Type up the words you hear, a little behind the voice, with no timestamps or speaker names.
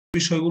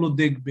বিষয়গুলো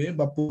দেখবে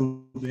বা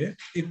পড়বে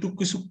একটু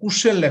কিছু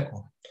কোশ্চেন লেখো।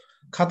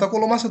 খাতা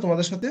কলম আছে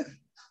তোমাদের সাথে?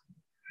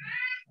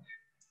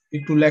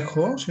 একটু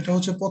লেখো। সেটা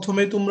হচ্ছে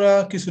প্রথমেই তোমরা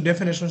কিছু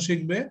ডেফিনেশন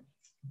শিখবে।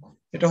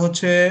 এটা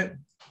হচ্ছে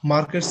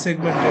মার্কেট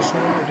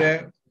সেগমেন্টেশন, এটা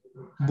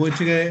বই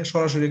থেকে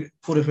সরাসরি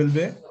পড়ে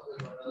ফেলবে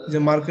যে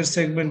market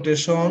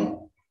segmentation,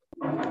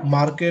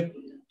 market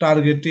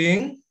targeting,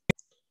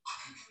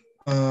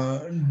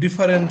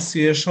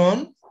 differentiation,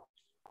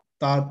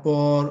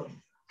 তারপর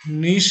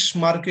নিশ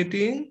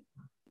মার্কেটিং,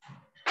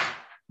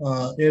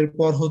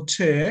 এরপর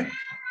হচ্ছে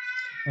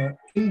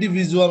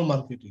ইন্ডিভিজুয়াল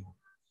মার্কেটিং।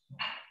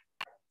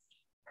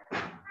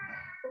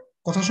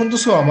 কথা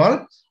শুনতেছো আমার?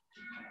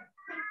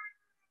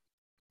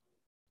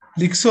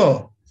 লিখছো?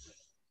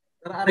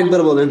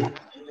 আরেকবার বলেন।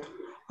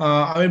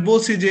 আমি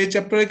বলছি যে এই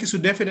চ্যাপ্টারে কিছু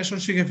ডেফিনেশন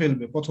শিখে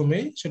ফেলবে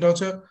প্রথমেই। সেটা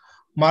হচ্ছে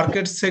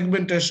market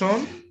segmentation,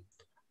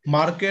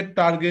 market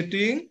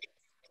targeting,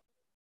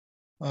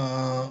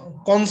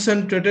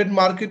 concentrated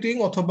marketing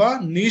অথবা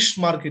নিশ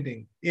মার্কেটিং,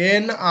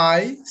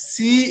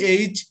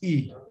 NICHE,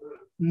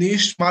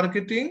 নিশ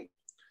মার্কেটিং,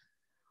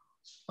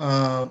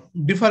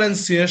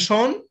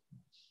 ডিফারেন্সিয়েশন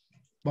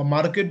বা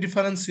মার্কেট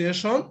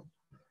ডিফারেন্সিয়েশন,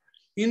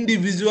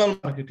 ইন্ডিভিজুয়াল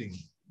মার্কেটিং।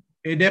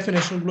 এই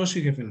ডেফিনেশন গুলো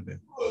শিখে ফেলবে,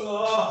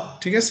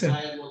 ঠিক আছে?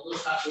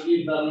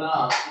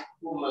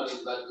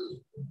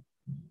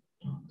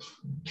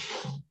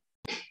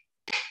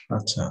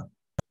 আচ্ছা,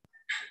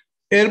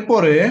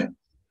 এরপরে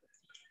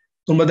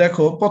তোমরা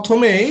দেখো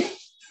প্রথমেই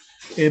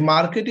এই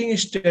মার্কেটিং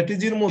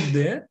স্ট্র্যাটেজির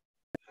মধ্যে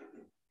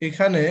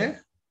এখানে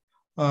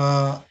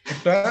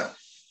একটা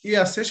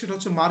আছে, সেটা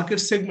হচ্ছে মার্কেট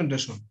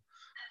সেগমেন্টেশন।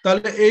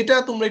 তাহলে এইটা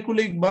তোমরা একটু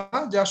লিখবা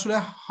যে আসলে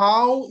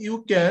how you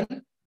can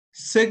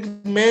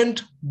segment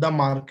the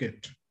market,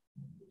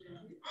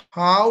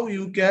 how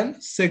you can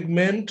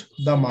segment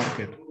the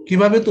market,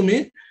 কিভাবে তুমি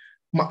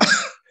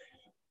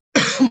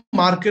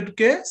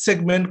মার্কেটকে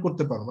সেগমেন্ট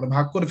করতে পারো, মানে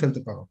ভাগ করে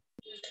ফেলতে পারো।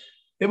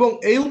 এবং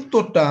এই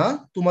উত্তরটা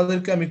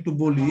তোমাদেরকে আমি একটু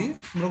বলি,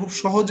 তোমরা খুব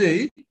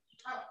সহজেই,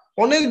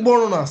 অনেক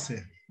বর্ণনা আছে,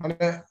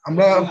 মানে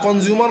আমরা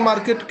কনজিউমার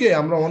মার্কেটকে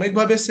আমরা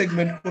অনেকভাবে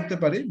সেগমেন্ট করতে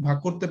পারি, ভাগ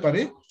করতে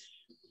পারি।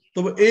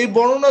 তবে এই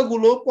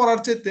বর্ণনাগুলো পড়ার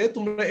চেয়ে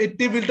তোমরা এই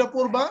টেবিলটা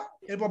পড়বা,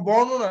 এরপর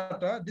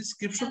বর্ণনাটা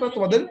ডিসক্রিপশনটা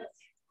তোমাদের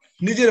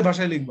নিজের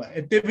ভাষায় লিখবা।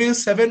 এই টেবিল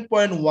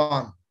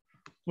 7.1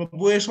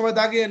 বইয়ের সময়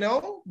দাগিয়ে নাও,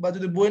 বা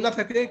যদি বই না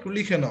থাকে একটু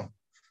লিখে নাও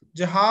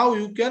যে how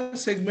you can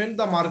segment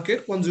the market,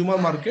 consumer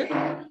market.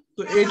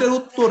 তো এইটার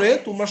উত্তরে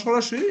তোমরা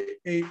সরাসরি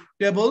এই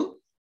টেবল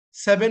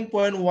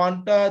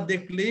 7.1টা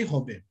দেখলেই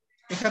হবে।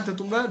 এখান থেকে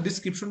তোমরা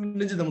ডিসক্রিপশন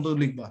নিজেদের মতো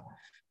লিখবা।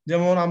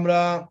 যেমন আমরা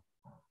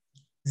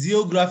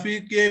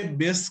জিওগ্রাফিকে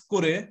বেস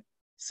করে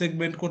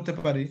সেগমেন্ট করতে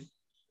পারি,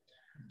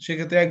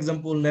 সেক্ষেত্রে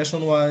example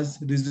nation wise,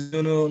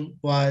 regional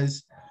wise,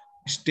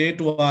 state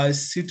wise,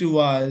 city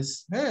wise,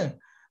 হ্যাঁ,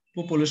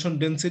 পপুলেশন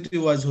ডেনসিটি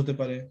ওয়াইজ হতে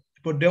পারে।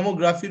 এরপর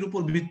ডেমোগ্রাফির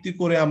উপর ভিত্তি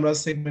করে আমরা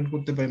সেগমেন্ট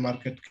করতে পারি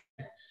মার্কেটকে,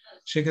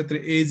 সেক্ষেত্রে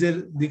এজের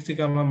দিক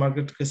থেকে আমরা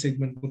মার্কেটকে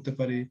সেগমেন্ট করতে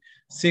পারি,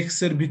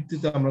 সেক্সের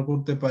ভিত্তিতে আমরা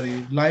করতে পারি,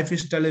 লাইফ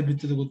স্টাইলের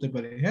ভিত্তিতে করতে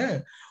পারি, হ্যাঁ,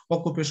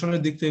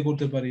 অকুপেশনের দিক থেকে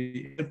করতে পারি।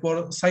 এরপর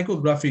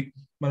সাইকোগ্রাফিক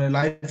মানে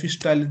লাইফ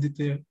স্টাইলের দিক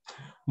থেকে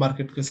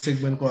মার্কেটকে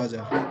সেগমেন্ট করা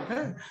যায়।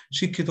 হ্যাঁ,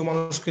 শিক্ষিত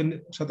মানুষকে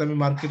সাথে আমি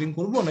মার্কেটিং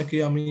করব, নাকি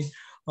আমি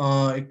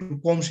একটু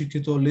কম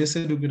শিক্ষিত, লেস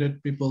এডুকেটেড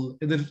পিপল,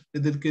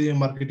 এদেরকে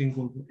মার্কেটিং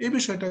করব, এই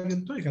বিষয়টা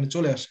কিন্তু এখানে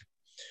চলে আসে।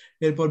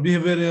 এরপর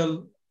বিহেভিয়ারাল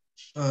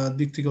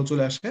দিক থেকেও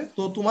চলে আসে।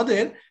 তো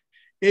তোমাদের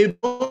এই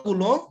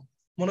গুলো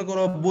মনে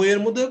করো বইয়ের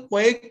মধ্যে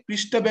কয়েক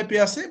পৃষ্ঠা ব্যাপী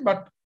আছে, বাট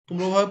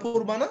তোমরা ওভাবে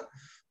পড়বা না,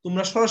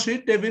 তোমরা সরাসরি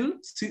table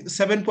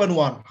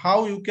 7.1 how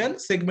you can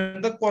segment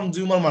the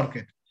consumer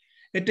market,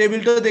 এই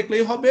টেবিলটা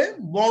দেখলেই হবে।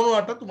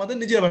 বর্ণনাটা তোমাদের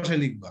নিজের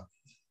ভাষায় লিখবা।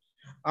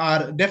 আর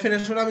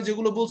ডেফিনেশন আমি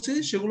যেগুলো বলছি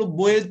সেগুলো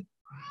বইয়ে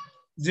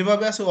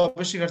যেভাবে আছে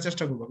ওভাবে শেখার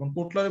চেষ্টা করবো, কারণ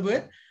কোটলারের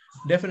বইয়ে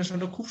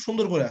ডেফিনেশনটা খুব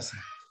সুন্দর করে আছে।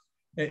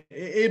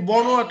 এই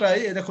বর্ণনাটাই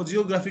দেখো,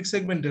 জিওগ্রাফিক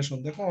সেগমেন্টেশন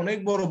দেখো অনেক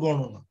বড়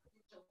বর্ণনা,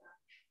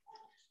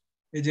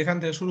 এই যেখান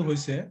থেকে শুরু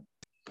হয়েছে,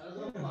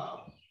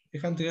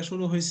 এখান থেকে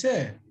শুরু হয়েছে,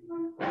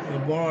 এই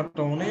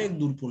বর্ণনাটা অনেক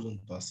দূর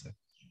পর্যন্ত আছে।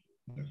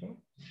 দেখো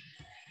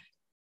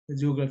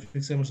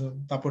জিওগ্রাফিক সেগমেন্টেশন,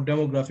 তারপর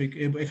ডেমোগ্রাফিক,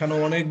 এখানে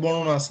অনেক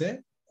বর্ণনা আছে,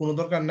 কোনো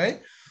দরকার নাই,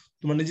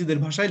 তোমার নিজেদের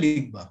ভাষায়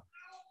লিখবা।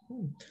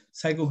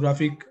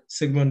 সাইকোগ্রাফিক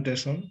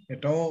সেগমেন্টেশন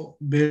এটাও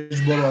বেশ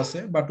বড় আছে,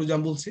 বাট ওই যে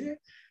আমি বলছি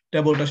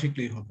টেবলটা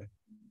শিখলেই হবে।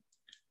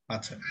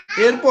 আচ্ছা,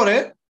 এরপরে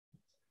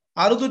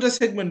আরো দুটো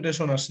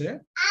সেগমেন্টেশন আছে,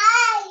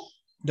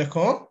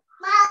 দেখো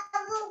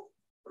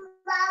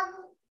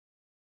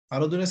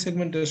আরো দুটো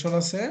সেগমেন্টেশন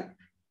আছে।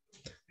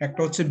 একটা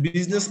হচ্ছে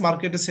বিজনেস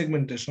মার্কেটের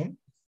সেগমেন্টেশন,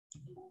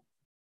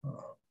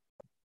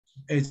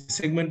 এই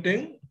সেগমেন্টিং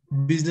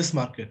বিজনেস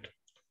মার্কেট।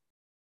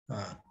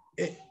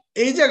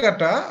 এই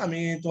জায়গাটা আমি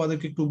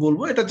তোমাদেরকে একটু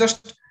বলবো, এটা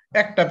জাস্ট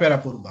একটা প্যারা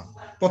পড়বা,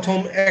 প্রথম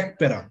এক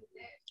প্যারা,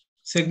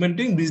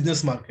 সেগমেন্টিং বিজনেস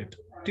মার্কেট,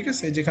 ঠিক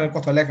আছে? যেখানে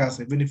কথা লেখা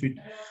আছে benefit,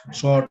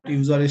 short,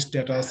 user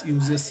status,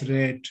 uses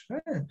rate,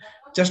 হ্যাঁ,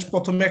 জাস্ট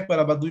প্রথম এক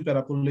প্যারা বা দুই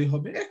প্যারা পড়লেই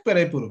হবে, এক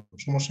প্যারাই পড়ো,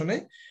 সমস্যা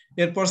নেই।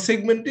 এরপর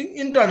সেগমেন্টিং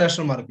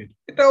ইন্টারন্যাশনাল মার্কেট,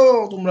 এটাও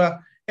তোমরা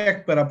এক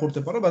প্যারা পড়তে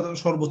পারো বা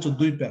সর্বোচ্চ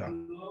দুই প্যারা।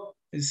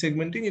 এই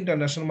সেগমেন্টিং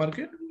ইন্টারন্যাশনাল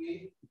মার্কেট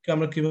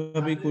আমরা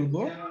কিভাবে করব,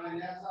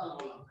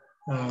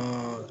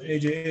 এই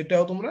যে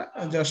এটাও তোমরা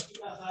জাস্ট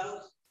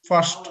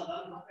ফার্স্ট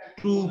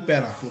 2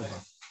 প্যারা পড়বা।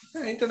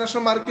 হ্যাঁ,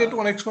 ইন্টারন্যাশনাল মার্কেট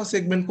অনেক সময়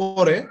সেগমেন্ট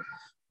করে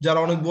যারা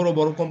অনেক বড়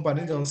বড়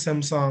কোম্পানি, যেমন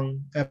স্যামসাং,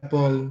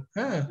 অ্যাপল,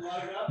 হ্যাঁ,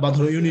 বা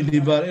ধরো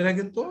ইউনিলিভার, এরা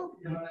কিন্তু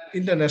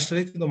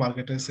ইন্টারন্যাশনালি কিন্তু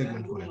মার্কেটে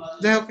সেগমেন্ট করে।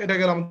 যাই হোক, এটা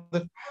গেল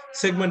আমাদের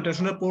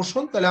সেগমেন্টেশনের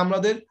পোর্শন। তাহলে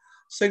আমাদের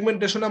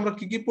সেগমেন্টেশনে আমরা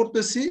কি কি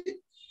পড়তেছি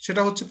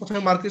সেটা হচ্ছে,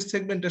 প্রথমে মার্কেট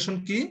সেগমেন্টেশন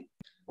কি,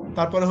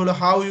 তারপরে হলো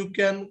how you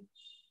can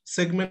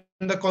segment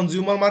the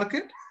consumer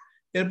market,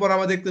 এরপর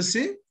আমরা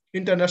দেখতেছি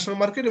ইন্টারন্যাশনাল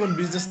মার্কেট এবং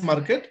বিজনেস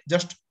মার্কেট।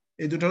 জাস্ট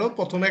এই দুটো হলো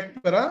প্রথম এক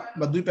প্যারা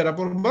বা 2 প্যারা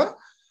পড়বা,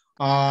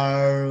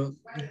 আর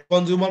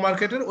কনজিউমার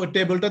মার্কেটের ওই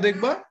টেবিলটা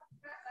দেখবা,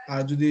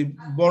 আর যদি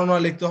বর্ণনা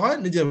লিখতে হয়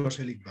নিজের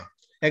ভাষায় লিখবা।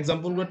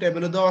 এক্সাম্পল গুলো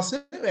টেবিলে দেওয়া আছে,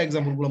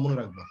 এক্সাম্পল গুলো মনে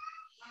রাখবা।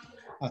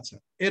 আচ্ছা,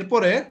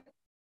 এরপরে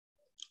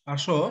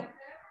আসো,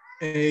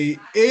 এই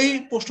এই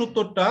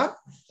প্রশ্নোত্তরটা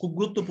খুব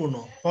গুরুত্বপূর্ণ।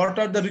 What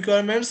are the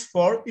requirements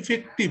for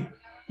effective,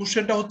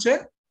 কোশ্চেনটা হচ্ছে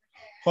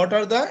হোয়াট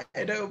আর দ্য,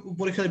 এটা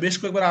পরীক্ষায় বেশ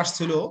কয়েকবার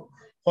আসছিল,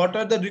 what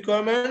are the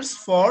requirements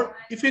for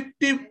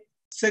effective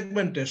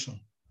segmentation.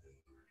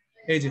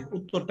 এই যে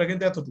উত্তরটা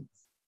কিন্তু এতটুকু।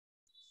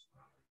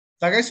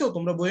 তাকাইছো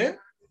তোমরা বইয়ে?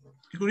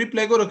 একটু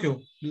রিপ্লাই করো কেউ,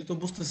 তো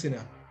বুঝতেছি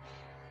না।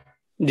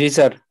 জি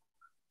স্যার।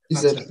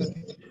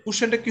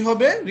 কোশ্চেনটা কি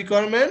হবে?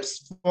 Requirements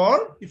for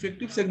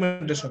effective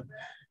segmentation.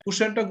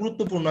 কোশ্চেনটা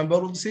গুরুত্বপূর্ণ। আমি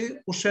বলছি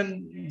কোশ্চেন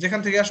যেখান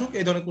থেকে আসুক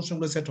এই ধরনের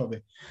কোশ্চেনগুলো সেট হবে।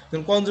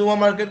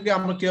 কনজিউমার মার্কেটকে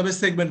আমরা কিভাবে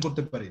সেগমেন্ট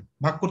করতে পারি,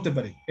 ভাগ করতে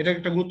পারি, এটা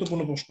একটা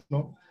গুরুত্বপূর্ণ প্রশ্ন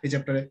এই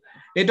চ্যাপ্টারে।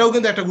 এটাও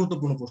কিন্তু একটা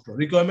গুরুত্বপূর্ণ প্রশ্ন,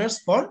 রিকোয়ারমেন্টস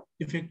ফর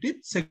ইফেক্টিভ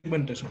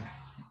সেগমেন্টেশন।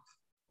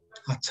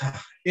 আচ্ছা,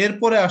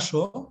 এরপরে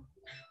আসো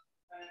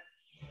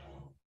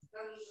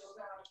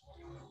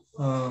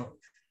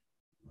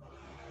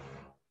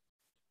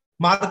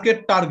মার্কেট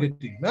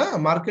টার্গেটিং। হ্যাঁ,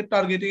 মার্কেট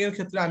টার্গেটিং এর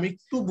ক্ষেত্রে আমি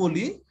একটু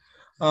বলি,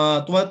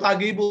 তোমার তো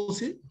আগেই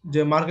বলছি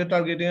যে মার্কেট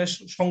টার্গেটিং এর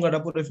সংজ্ঞাটা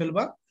পড়ে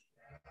ফেলবা।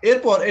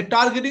 এরপর এই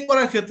টার্গেটিং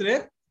করার ক্ষেত্রে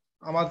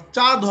আমার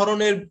 4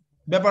 ধরনের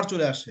ব্যাপার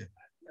চলে আসে।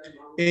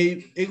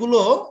 এগুলো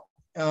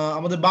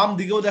আমাদের বাম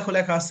দিকেও দেখো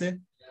লেখা আছে,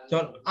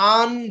 যেমন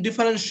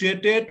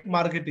আনডিফারেন্সিয়েটেড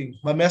মার্কেটিং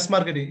বা ম্যাস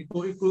মার্কেটিং।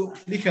 একটু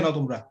লিখে নাও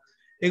তোমরা,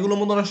 এগুলো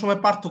মধ্যে অনেক সময়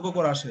পার্থক্য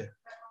করা আসে।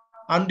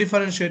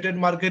 Undifferentiated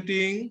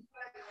marketing,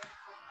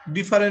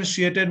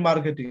 differentiated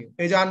marketing.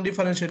 এই যে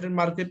আনডিফারেন্সিয়েটেড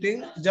মার্কেটিং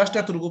জাস্ট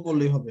এতটুকু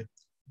পড়লেই হবে।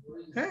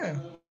 হ্যাঁ,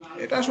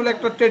 এটা আসলে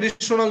একটা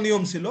ট্রেডিশনাল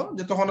নিয়ম ছিল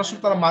যে তখন আসলে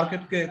তারা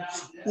মার্কেটকে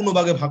কোনো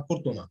ভাগে ভাগ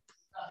করতো না,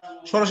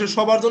 সরাসরি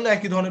সবার জন্য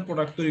একই ধরনের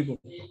প্রোডাক্ট তৈরি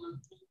করতো।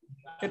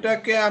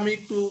 এটাকে আমি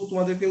একটু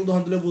তোমাদেরকে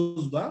উদাহরণ দিলে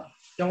বুঝবা।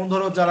 যেমন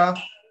ধরো যারা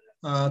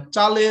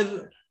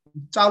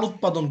চাল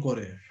উৎপাদন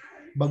করে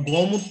বা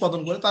গম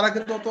উৎপাদন করে, তারা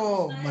কিন্তু তো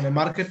মানে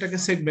মার্কেটটাকে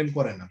সেগমেন্ট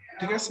করে না,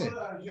 ঠিক আছে?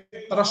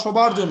 তারা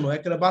সবার জন্য,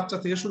 একেবারে বাচ্চা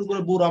থেকে শুরু করে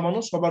বুড়া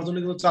মানুষ সবার জন্য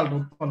কিন্তু চালটা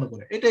উৎপন্ন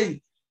করে। এটাই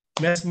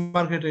ম্যাস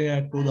মার্কেটিং এর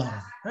একটা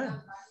উদাহরণ। হ্যাঁ,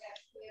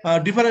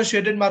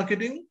 ডিফারেন্সিয়েটেড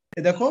মার্কেটিং,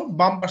 দেখো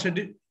বাম পাশে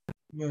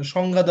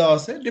সংজ্ঞা দেওয়া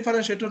আছে।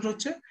 ডিফারেন্সিয়েটেড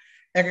হচ্ছে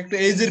এক একটা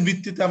এজের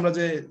ভিত্তিতে আমরা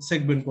যে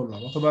সেগমেন্ট করলাম,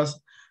 অথবা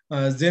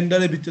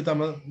জেন্ডারের ভিত্তিতে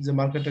আমরা যে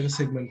মার্কেটটাকে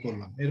সেগমেন্ট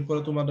করলাম। এরপরে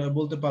তোমরা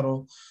বলতে পারো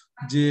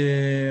যে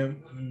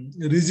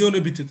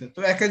রিজিয়নের ভিত্তিতে, তো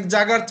এক এক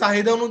জায়গার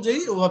চাহিদা অনুযায়ী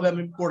ওভাবে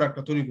আমি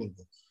প্রোডাক্টটা তৈরি করব,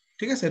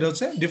 ঠিক আছে? এটা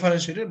হচ্ছে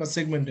ডিফারেন্সিয়েটেড বা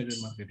সেগমেন্টেড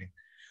মার্কেটিং।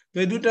 তো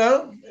এই দুইটা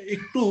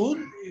একটু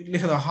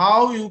লিখে দাও,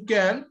 how you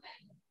can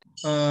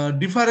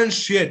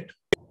differentiate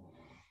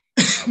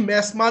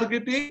mass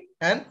marketing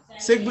and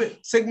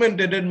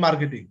segmented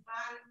marketing.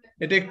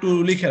 এটা একটু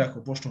লিখে রাখো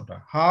প্রশ্নটা,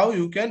 how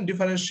you can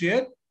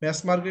differentiate mass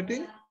marketing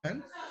and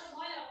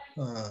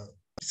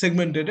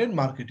segmented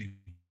marketing.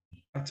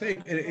 আচ্ছা,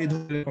 এই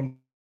ধরনের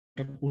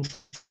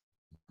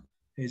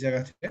এই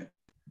জায়গা থেকে।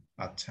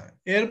 আচ্ছা,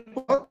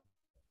 এরপর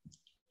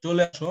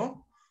চলে আসো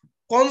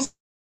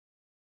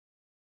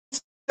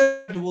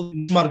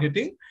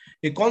মার্কেটিং।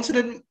 এই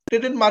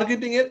কনসেন্ট্রেটেড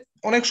মার্কেটিং এর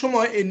অনেক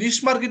সময় এই নিশ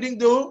মার্কেটিং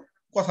দিয়েও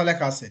কথা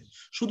লেখা আছে,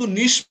 শুধু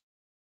নিশ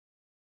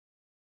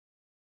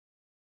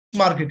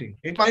মার্কেটিং।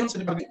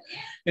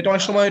 এটা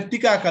অনেক সময়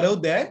টিকা আকারেও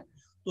দেয়।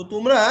 তো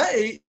তোমরা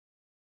এই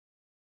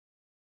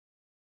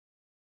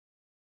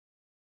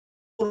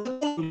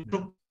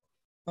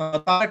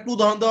তার একটু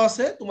উদাহরণ দেওয়া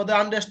আছে তোমাদের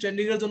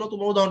আন্ডারস্ট্যান্ডিং এর জন্য,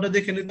 তোমরা উদাহরণটা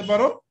দেখে নিতে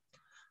পারো।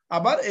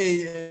 আবার এই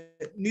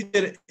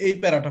নিচের এই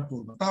প্যারাটা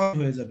পড়বা,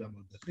 তাহলে হয়ে যাবে।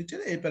 আমাদের নিচের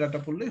এই প্যারাটা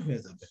পড়লেই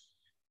হয়ে যাবে,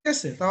 ঠিক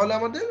আছে? তাহলে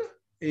আমাদের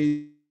এই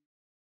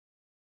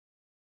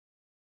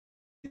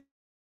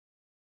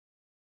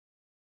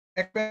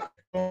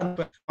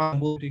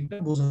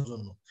বোঝার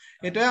জন্য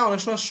এটা অনেক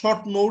সময়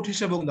শর্ট নোট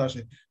হিসেবে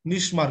আসে,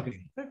 নিশ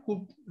মার্কেটিং। খুব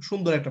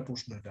সুন্দর একটা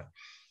প্রশ্ন এটা।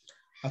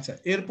 আচ্ছা,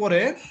 এরপরে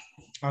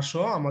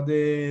আসো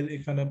আমাদের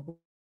এখানে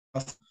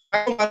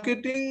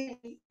মার্কেটিং,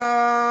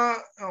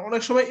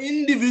 অনেক সময়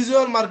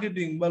ইন্ডিভিজুয়াল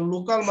মার্কেটিং বা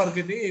লোকাল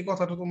মার্কেটিং, এই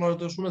কথাটা তোমরা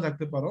হয়তো শুনে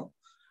থাকতে পারো।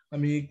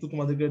 আমি একটু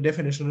তোমাদেরকে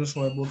ডেফিনেশনের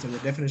সময় বলতে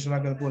চাই, ডেফিনেশন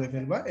আকারে পড়ে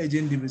ফেলবা। এই যে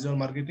ইন্ডিভিজুয়াল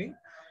মার্কেটিং,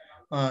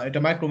 এটা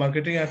মাইক্রো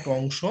মার্কেটিং এর একটা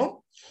অংশ।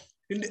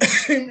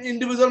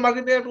 ইন্ডিভিজুয়াল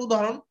মার্কেটিং এর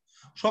উদাহরণ,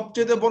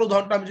 সবচেয়ে বড়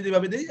উদাহরণটা আমি যদি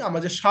ভাবে দিই, আমরা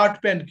যে শার্ট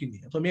প্যান্ট কিনি,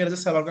 তো মেয়েরা যে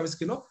সালোয়ার কামিজ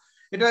কিনো,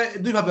 এটা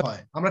দুই ভাবে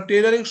হয়। আমরা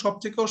টেইলারিং শপ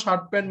থেকেও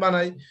শার্ট প্যান্ট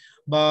বানাই,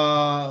 বা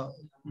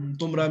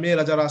তোমরা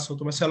মেয়েরা যারা আছো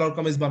তোমরা সালোয়ার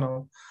কামিজ বানাও।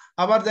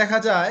 আবার দেখা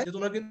যায় যে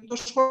তোমরা কিন্তু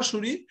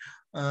সরাসরি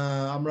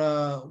আমরা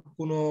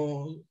কোনো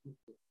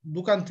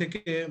দোকান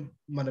থেকে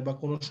মানে বা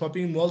কোনো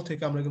শপিং মল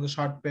থেকে আমরা কিন্তু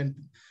শার্ট প্যান্ট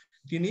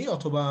কিনি,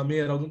 অথবা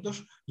মেয়েরাও কিন্তু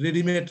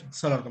রেডিমেড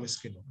সালোয়ার কামিজ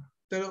কিনো।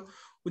 তো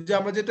ওই যে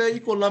আমরা যেটা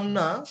করলাম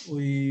না,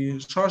 ওই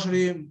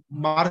সরাসরি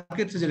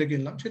মার্কেট থেকে যেটা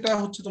কিনলাম সেটা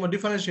হচ্ছে তোমার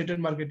ডিফারেন্সিয়েটেড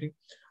মার্কেটিং।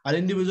 আর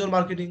ইন্ডিভিজুয়াল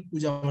মার্কেটিং ওই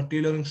যে আমার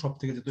টেইলরিং শপ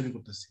থেকে যে তৈরি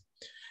করতেছি।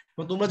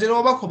 তো তোমরা যেটা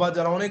অবাক হবা,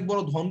 যারা অনেক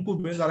বড় ধন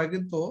করবে তারা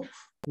কিন্তু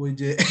ওই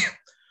যে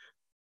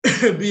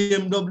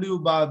বিএমডব্লিউ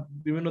বা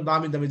বিভিন্ন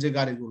দামি দামি যে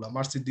গাড়িগুলো,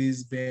 মার্সিডিজ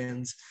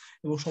বেঞ্জ,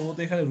 এবং সম্ভবত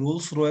এখানে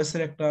রোলস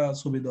রয়েসের একটা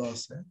ছবি দেওয়া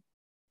আছে,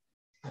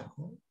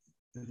 দেখো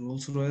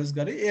রোলস রয়েস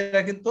গাড়ি,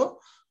 এরা কিন্তু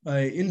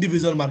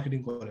ইন্ডিভিজুয়াল মার্কেটিং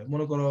করে।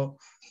 মনে করো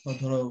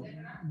ধরো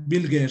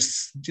বিল গেটস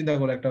চিন্তা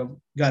করে একটা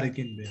গাড়ি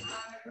কিনবে,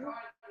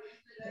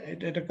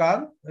 এটা এটা কার?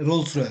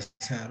 Rolls Royce.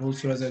 হ্যাঁ, রোলস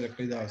রয়েসের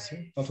একটা দেওয়া আছে।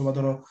 অথবা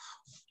ধরো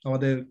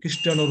আমাদের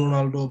ক্রিস্টিয়ানো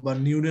রোনাল্ডো বা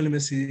লিওনেল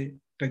মেসি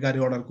একটা গাড়ি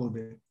অর্ডার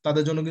করবে,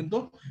 তাদের জন্য কিন্তু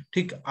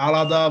ঠিক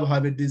আলাদা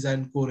ভাবে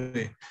ডিজাইন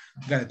করে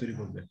গাড়ি তৈরি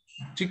করবে,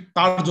 ঠিক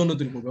তার জন্য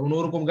তৈরি করবে,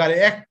 ওরকম গাড়ি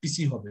এক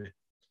পিসি হবে।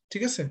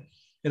 ঠিক আছে,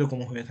 এরকম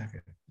হয়ে থাকে।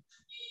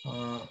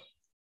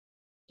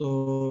 তো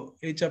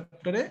এই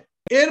চ্যাপ্টারে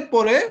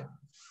এরপরে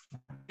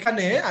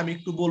এখানে আমি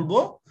একটু বলবো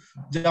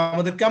যে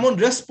আমাদের কেমন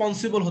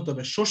রেসপন্সিবল হতে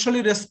হবে,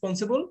 সোশ্যালি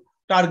রেসপন্সিবল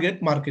টার্গেট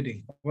মার্কেটিং।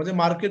 আমাদের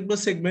মার্কেট বা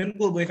সেগমেন্ট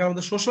করবো, এখানে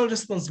আমাদের সোশ্যাল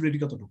রেসপন্সিবিলিটি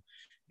কতটুকু,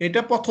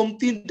 এটা প্রথম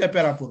 3টা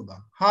প্যারা পড়বা।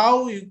 How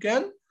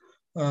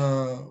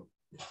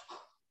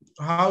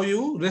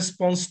you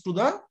response to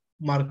the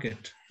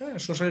market, হ্যাঁ,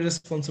 সোশ্যালি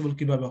রেসপন্সিবল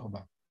কিভাবে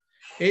হবা,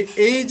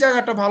 এই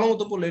জায়গাটা ভালো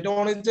মতো পড়লে এটা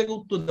অনেক জায়গায়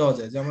উত্তর দেওয়া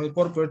যায়। যে আমাদের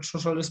কর্পোরেট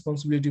সোশ্যাল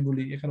রেসপন্সিবিলিটি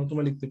বলি, এখানে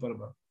তোমরা লিখতে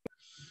পারবা।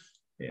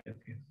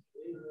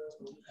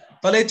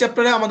 তাহলে এই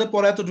চ্যাপ্টারে আমাদের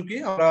পরে এতটুকুই,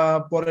 আমরা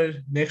পরের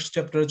নেক্সট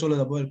চ্যাপ্টারে চলে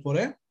যাবো।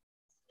 এরপরে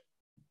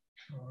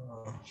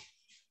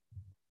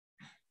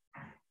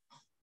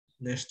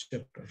নেক্সট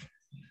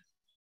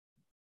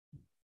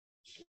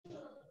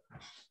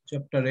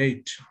চ্যাপ্টার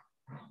 8।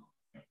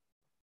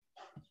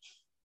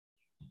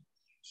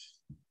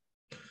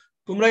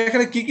 তোমরা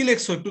এখানে কি কি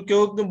লিখছো একটু কেউ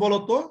একদম বলো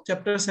তো।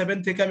 চ্যাপ্টার 7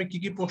 থেকে আমি কি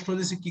কি প্রশ্ন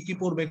দিয়েছি, কি কি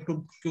পড়বে, একটু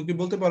কেউ কি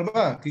বলতে পারবা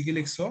কি কি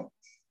লিখছো?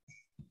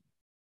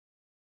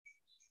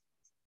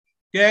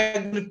 কে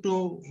একটু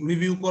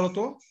রিভিউ করো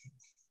তো।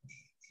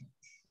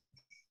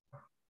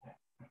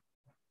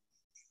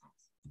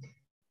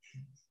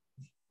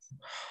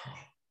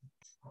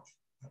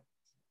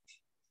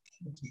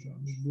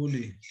 আমি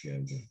বলি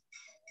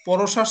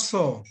পরশ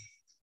আসছো?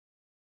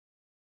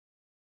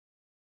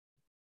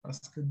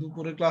 আজকে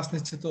দুপুরে ক্লাস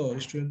নিচ্ছে তো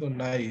স্টুডেন্ট তো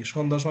নাই,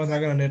 সন্ধ্যার সময়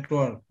থাকে না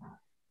নেটওয়ার্ক।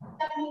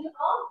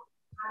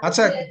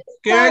 আচ্ছা,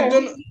 কেউ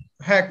একজন,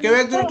 হ্যাঁ কেউ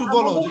একজন একটু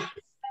বলো।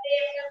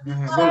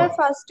 হ্যাঁ স্যার বলো।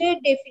 ফার্স্টে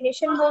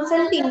ডেফিনিশন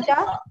বলছেন 3টা,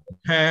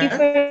 হ্যাঁ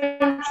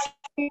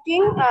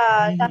ডিফারেন্সিয়েটিং,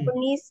 তারপর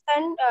নিশ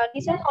এন্ড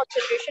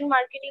কনসেন্ট্রেশন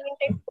মার্কেটিং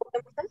ইনটা একটু বলতে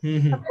বলছেন।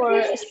 তারপর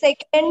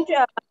second,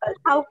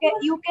 how can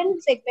you can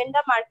segment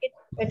the market,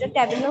 এটা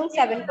টেবিল নাম্বার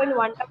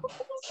 7.1টা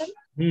করতে বলছেন।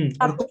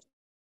 তারপর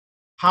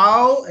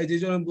হাউ, এই যে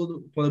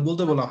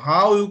বলতে বলো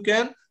how you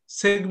can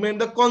segment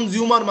the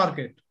consumer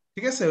market.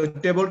 ঠিক আছে, ওই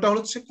টেবলটা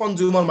হচ্ছে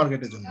কনজিউমার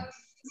মার্কেটের জন্য।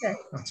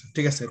 আচ্ছা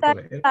ঠিক আছে।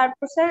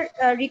 তারপর স্যার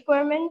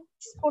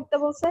রিকোয়ারমেন্টস করতে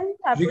বলছেন।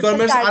 তারপর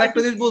রিকোয়ারমেন্টস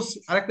আরেকটা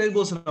জিনিস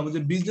বলছিলাম যে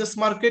বিজনেস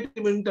মার্কেট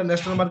এবং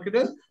ইন্টারন্যাশনাল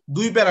মার্কেটের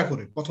 2 প্যারা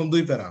করে, প্রথম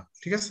 2 প্যারা।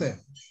 ঠিক আছে।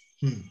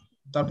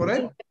 তারপরে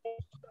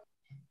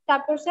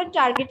স্যার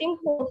টার্গেটিং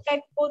 4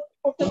 টাইপ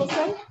করতে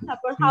বলছেন।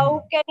 তারপর how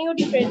can you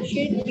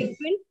differentiate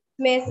between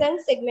mace and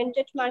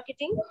segmented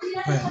marketing.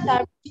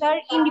 তারপর স্যার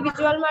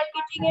ইন্ডিভিজুয়াল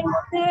মার্কেটিং এর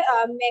মধ্যে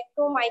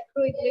ম্যাক্রো মাইক্রো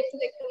এগুলো একটু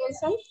দেখতে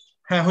বলছেন।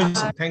 হ্যাঁ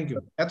হয়েছে, থ্যাংক ইউ,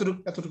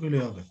 এতটুকু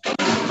হলেই হবে।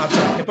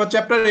 আচ্ছা, এরপর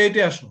চ্যাপ্টার 8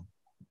 এ আসো।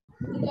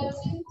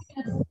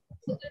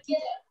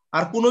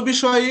 আর কোন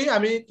বিষয়ে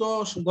আমি তো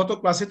গত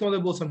ক্লাসে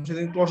তোমাদের বলছিলাম,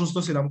 সেদিন একটু অসুস্থ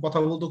ছিলাম, কথা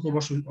বলতে খুব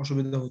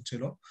অসুবিধা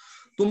হচ্ছিল।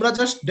 তোমরা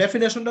জাস্ট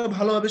ডেফিনেশনটা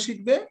ভালোভাবে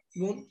শিখবে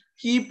এবং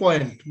কি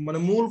পয়েন্ট মানে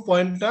মূল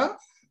পয়েন্টটা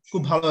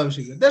খুব ভালোভাবে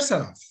শিখবে, দ্যাটস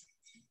এনাফ।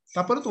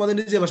 তারপরে তোমাদের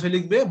নিজের ভাষায়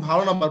লিখবে,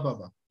 ভালো নাম্বার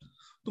পাবা।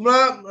 তোমরা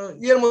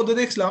ইয়ের মধ্যে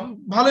দেখছিলাম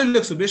ভালোই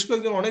লিখছো, বেশ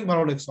কয়েকজন অনেক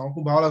ভালো লিখছো, আমার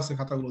খুব ভালো লাগছে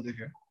খাতাগুলো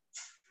দেখে।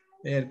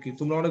 এই আর কি,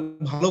 তোমরা অনেক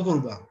ভালো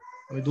করবা,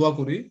 আমি দোয়া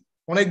করি,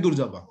 অনেক দূর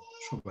যাবা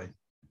সবাই।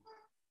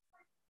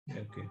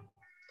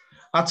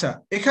 আচ্ছা,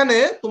 এখানে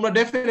তোমরা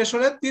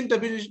ডেফিনেশনে 3টা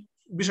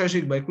বিষয়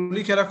শিখবা, একটু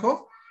লিখে রাখো।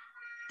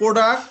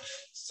 প্রোডাক্ট,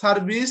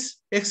 সার্ভিস,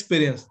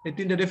 এক্সপেরিয়েন্স, এই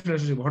 3টা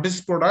ডেফিনেশন শিখবো। What is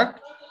product,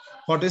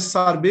 what is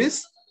service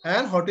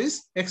and what is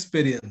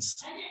experience,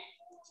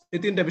 এই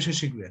 3টা বিষয়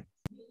শিখবে।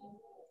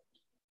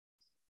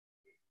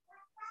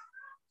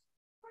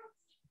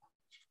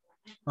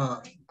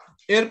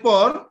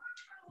 এরপর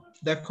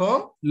দেখো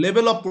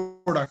লেভেল অফ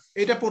প্রোডাক্ট,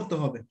 এটা পড়তে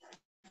হবে।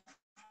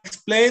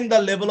 Explain the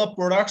level of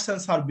products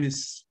and service,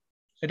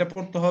 এটা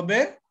পড়তে হবে।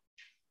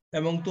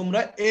 এবং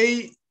তোমরা এই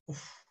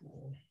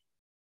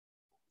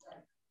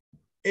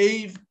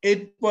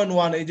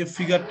 8.1 এই যে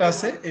ফিগারটা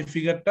আছে, এই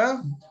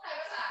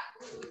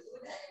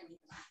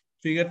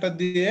ফিগারটা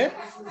দিয়ে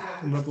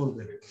তোমরা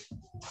পড়বে।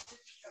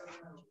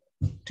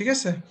 ঠিক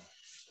আছে।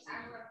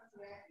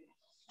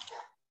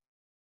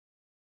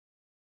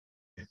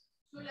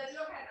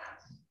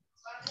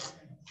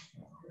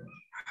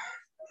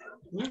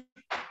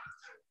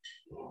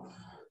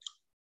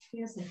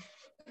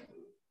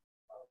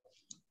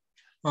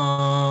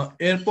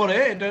 এরপরে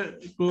এটা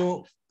একটু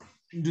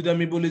যদি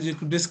আমি বলি যে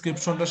একটু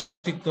ডেসক্রিপশনটা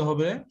শিখতে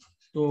হবে,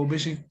 তো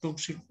বেশি একটু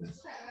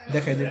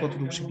দেখাই যে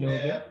কতটুকু শিখলে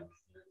হবে।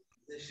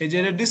 এই যে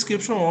এর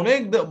ডেসক্রিপশন অনেক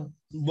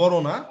বড়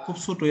না, খুব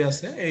ছোটই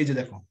আছে। এই যে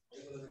দেখো,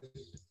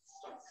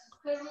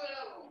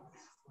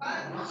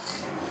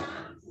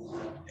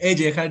 এই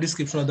যে এখানে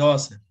ডেসক্রিপশনে দেওয়া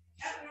আছে।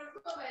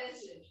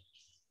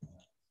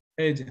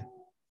 এই যে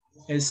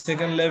এই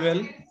সেকেন্ড লেভেল,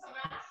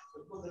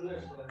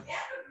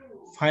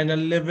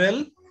 ফাইনাল লেভেল,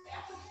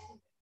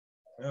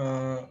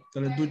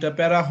 তাহলে দুইটা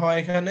প্যারা হয়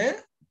এখানে।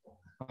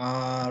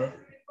 আর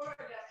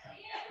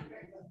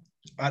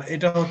আর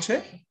এটা হচ্ছে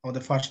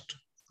আমাদের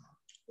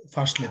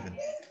ফার্স্ট লেভেল।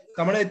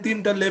 তার মানে এই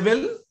তিনটা লেভেল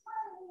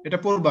এটা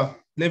পড়বা,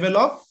 লেভেল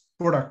অফ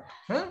প্রোডাক্ট।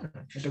 হ্যাঁ,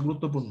 এটা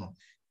গুরুত্বপূর্ণ।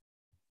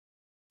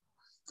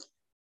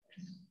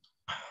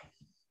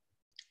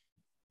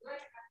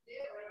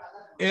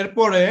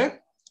 এরপরে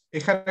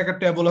এখানে একটা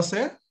টেবল আছে,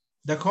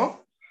 দেখো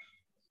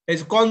এই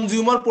যে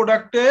কনজিউমার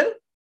প্রোডাক্টের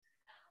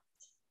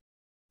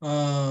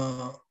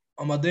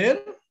আমাদের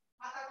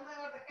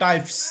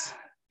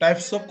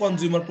টাইপস অফ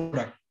কনজিউমার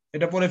প্রোডাক্ট,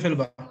 এটা পড়ে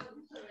ফেলবা।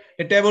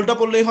 এই টেবলটা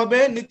পড়লেই হবে।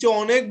 নিচে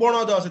অনেক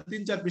বর্ণনা দেওয়া আছে,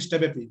 3-4 পৃষ্ঠা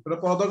ব্যাপী, এটা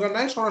পড়ার দরকার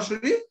নাই।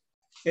 সরাসরি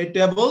এই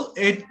টেবল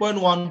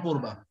 8.1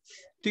 পড়বা,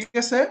 ঠিক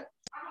আছে?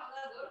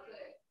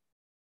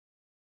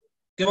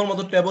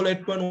 কেবলমাত্র টেবল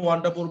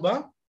 8.1টা পড়বা,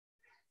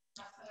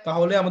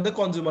 তাহলে আমাদের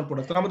কনজিউমার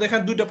প্রোডাক্ট। আমাদের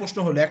এখানে দুইটা প্রশ্ন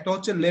হলো, একটা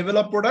হচ্ছে level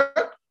of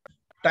product,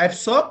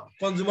 types of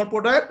consumer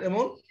product,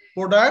 এবং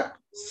প্রোডাক্ট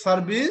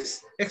সার্ভিস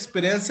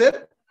এক্সপেরিয়েন্সের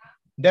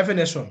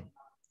ডেফিনেশন,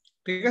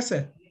 ঠিক আছে?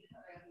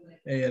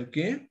 এই আর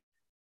কি।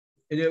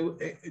 এই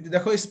যে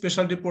দেখো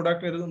স্পেশালিটি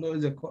প্রোডাক্ট, এর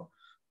দেখো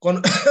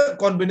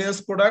convenience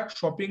product,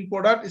 shopping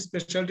product,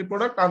 speciality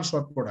product,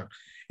 আনশর্ট product,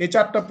 এই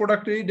চারটা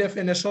প্রোডাক্টেরই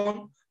ডেফিনেশন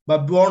বা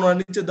বর্ণনা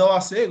নিচে দেওয়া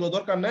আছে। এগুলো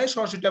দরকার নাই,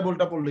 সরাসরি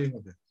টেবলটা পড়লেই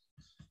হবে।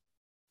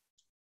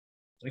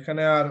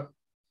 এখানে আর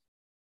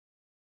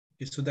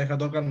কিছু দেখা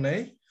দরকার নাই।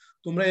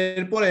 তোমরা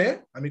এরপরে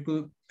আমি একটু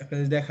একটা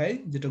দেখাই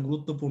যেটা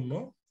গুরুত্বপূর্ণ,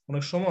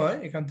 অনেক সময়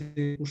এখান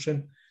থেকে কোশ্চেন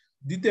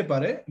দিতে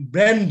পারে।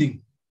 Branding,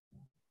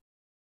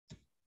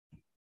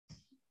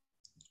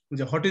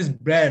 what is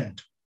brand?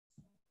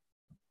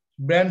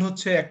 Brand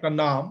হচ্ছে একটা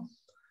নাম,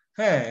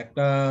 হ্যাঁ,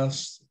 একটা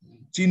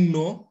চিহ্ন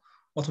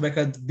অথবা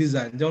একটা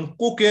ডিজাইন। যেমন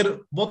কোকের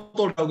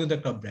বোতলটাও কিন্তু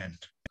একটা ব্র্যান্ড,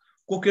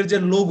 কোকের যে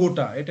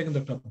লোগোটা এটা কিন্তু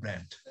একটা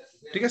ব্র্যান্ড,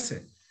 ঠিক আছে?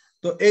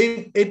 তো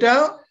এটা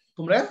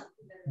তোমরা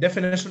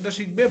ডেফিনেশনটা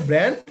শিখবে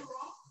ব্র্যান্ড,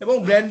 এবং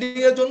ব্র্যান্ডিং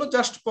এর জন্য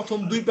জাস্ট প্রথম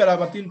 2 প্যারা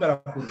বা 3 প্যারা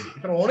পড়বে।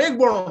 এটা অনেক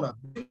বর্ণনা,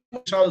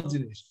 বিশাল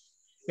জিনিস।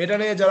 এটা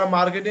নিয়ে যারা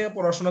মার্কেটিং এ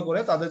পড়াশোনা করে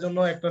তাদের জন্য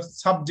একটা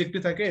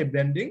সাবজেক্টই থাকে এই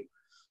ব্র্যান্ডিং।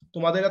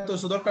 তোমাদের এত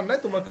দরকার নাই,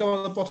 তোমাকে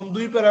প্রথম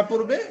 2 প্যারা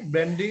পড়বে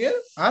ব্র্যান্ডিং এর,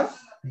 আর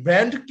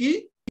ব্র্যান্ড কি,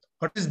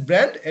 হোয়াট ইজ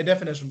ব্র্যান্ড, এই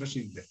ডেফিনেশনটা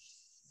শিখবে,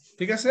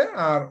 ঠিক আছে?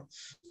 আর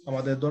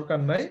আমাদের দরকার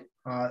নাই।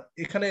 আর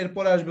এখানে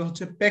এরপরে আসবে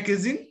হচ্ছে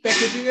প্যাকেজিং।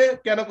 প্যাকেজিং এ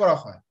কেন করা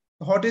হয়,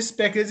 হোয়াট ইজ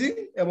প্যাকেজিং,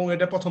 এবং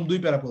এটা প্রথম 2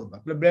 প্যারা পড়বা।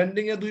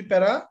 ব্র্যান্ডিং এ 2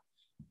 প্যারা,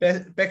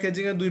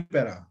 প্যাকেজিং এ 2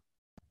 প্যারা,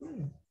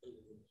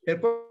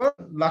 এরপর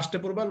লাস্টে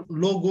পড়বা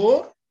লোগো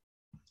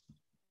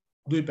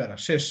 2 প্যারা,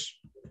 শেষ।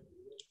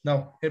 নাও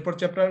এরপর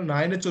চ্যাপ্টার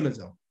 9 এ চলে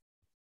যাও।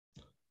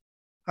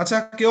 আচ্ছা,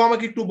 কেউ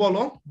আমাকে একটু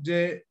বলো যে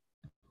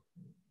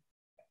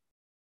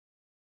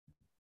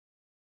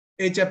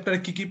এই চ্যাপ্টারে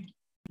কি কি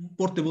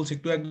পড়তে বলছে,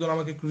 একটু একজন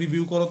আমাকে একটু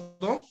রিভিউ করো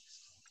তো।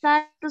 স্যার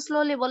একটু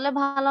স্লোলি বললে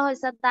ভালো হয়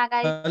স্যার,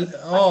 তাকাই।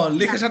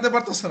 লিখে সারতে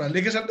পারতেছ না,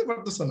 লিখে সারতে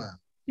পারতেছ না?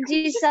 জি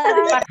স্যার।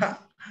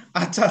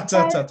 আচ্ছা আচ্ছা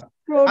আচ্ছা আচ্ছা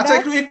আচ্ছা,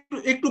 একটু একটু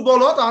একটু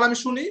বলো তাহলে আমি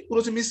শুনি,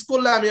 পুরো মিস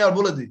করলে আমি আর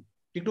বলে দিই।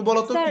 একটু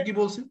বলো তো কি কি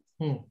বলছি।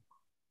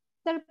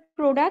 স্যার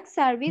প্রোডাক্ট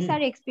সার্ভিস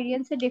আর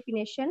এক্সপেরিয়েন্স এর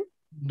definition,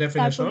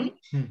 definition,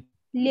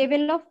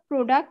 level of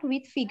product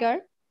with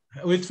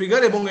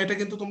figure, এবং এটা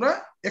কিন্তু তোমরা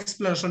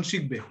এক্সপ্লেনেশন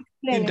শিখবে।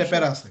 3টা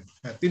প্যারা আছে,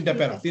 হ্যাঁ 3টা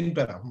প্যারা, 3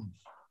 প্যারা।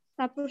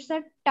 তারপর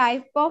sir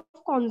type of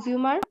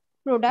consumer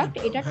product,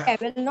 এটা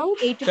টেবিল নং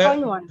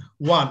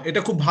 8.1। এটা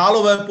খুব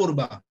ভালোভাবে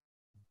পড়বা,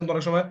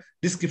 অনেক সময়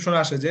ডেসক্রিপশনে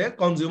আসে যে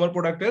কনজিউমার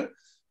প্রোডাক্টের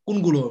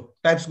কোনগুলো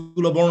টাইপস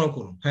গুলো বর্ণনা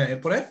করুন। হ্যাঁ,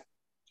 এরপরে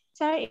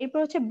স্যার এরপর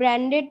হচ্ছে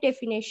ব্র্যান্ডেড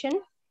ডেফিনেশন,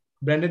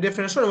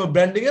 এবং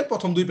ব্র্যান্ডিং এর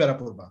প্রথম 2 প্যারা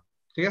পড়বা,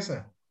 ঠিক আছে?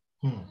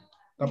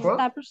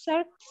 তারপর sir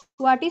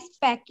what is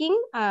packing,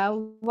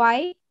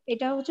 Y,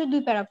 এটা হচ্ছে 2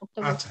 প্যারা পড়তে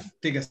বলছে। আচ্ছা,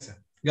 ঠিক আছে,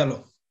 গেল।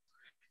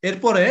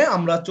 এরপরে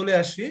আমরা চলে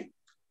আসি,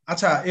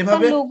 আচ্ছা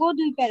এভাবে লোগো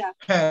 2 প্যারা।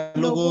 হ্যাঁ,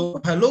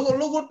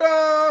 লোগোটা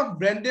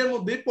ব্র্যান্ডের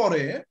মধ্যেই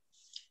পড়ে,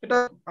 এটা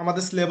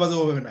আমাদের সিলেবাসে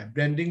ওভাবে নাই,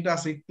 ব্র্যান্ডিংটা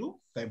আছে একটু,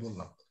 তাই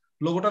বললাম।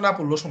 লোগোটা না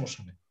পড়লেও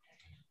সমস্যা নেই।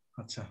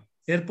 আচ্ছা,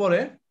 এরপরে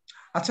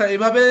আচ্ছা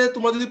এভাবে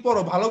তোমরা যদি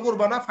পড়ো ভালো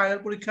করবা না ফাইনাল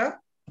পরীক্ষা?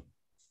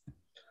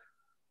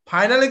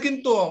 ফাইনালে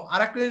কিন্তু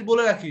আরেকটা জিনিস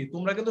বলে রাখি,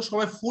 তোমরা কিন্তু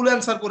সবাই ফুল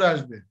অ্যান্সার করে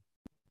আসবে।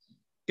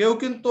 কেউ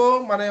কিন্তু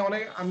মানে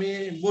অনেক আমি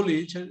বলি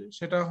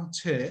সেটা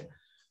হচ্ছে,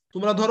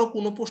 তোমরা ধরো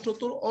কোনো প্রশ্ন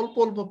তো অল্প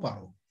অল্প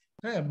পারো,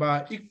 হ্যাঁ, বা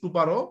একটু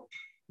পারো,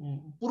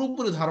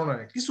 পুরোপুরি ধারণা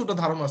নেই, কিছুটা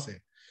ধারণা আছে,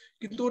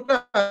 কিন্তু ওটা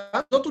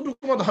যতটুকু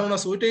তোমার ধারণা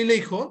আছে ওইটাই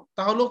লেখো,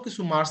 তাহলেও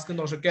কিছু মার্কস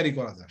কিন্তু অবশ্যই ক্যারি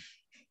করা যায়।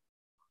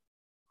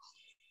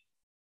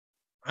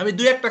 আমি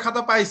 2-1টা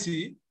খাতা পাইছি,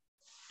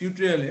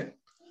 টিউটোরিয়ালে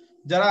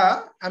যারা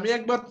আমি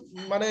একবার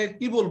মানে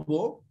কি বলবো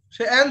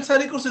সে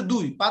অ্যানসারই করছে 2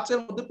 5 এর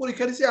মধ্যে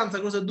পরীক্ষা দিয়েছে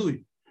অ্যানসার করছে 2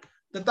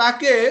 তো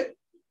তাকে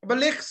এবার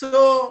লেখছো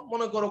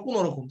মনে করো কোন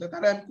রকম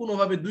তাহলে আমি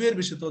কোনোভাবে 2 এর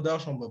বেশি তো দেওয়া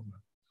সম্ভব না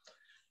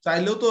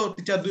চাইলেও তো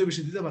টিচার 2 এর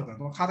বেশি দিতে পারবে না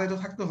তোমার খাতায় তো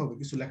থাকতে হবে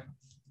কিছু লেখা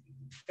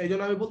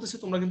এইজন্য আমি বলতেছি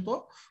তোমরা কিন্তু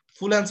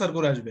ফুল অ্যানসার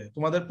করে আসবে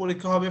তোমাদের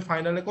পরীক্ষা হবে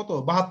ফাইনালে কত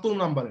 72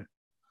 নাম্বারের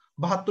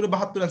 72 এ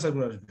 72 অ্যানসার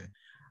করে আসবে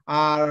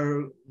আর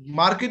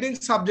মার্কেটিং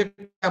সাবজেক্ট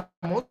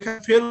এমন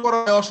ফেল করা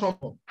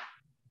অসম্ভব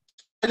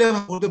চাইলে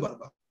হতে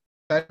পারবা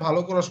তাই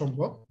ভালো করা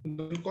সম্ভব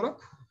কিন্তু ফেল করা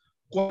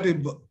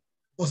কোয়ালিটি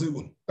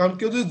পসিবল কারণ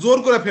কেউ যদি জোর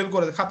করে ফেল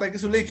করে খাতায়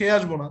কিছু লিখে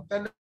আসবো না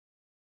তাহলে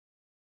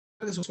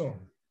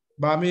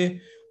বা আমি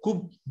খুব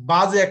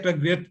বাজে একটা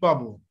গ্রেড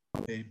পাবো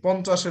এই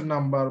 50 এর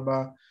নাম্বার বা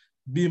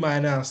বি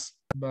মাইনাস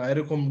বা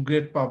এরকম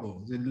গ্রেড পাবো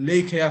যে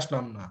লিখে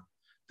আসলাম না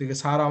ঠিক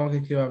আছে স্যার আমাকে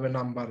কিভাবে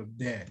নাম্বার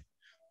দেয়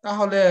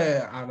তাহলে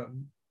আর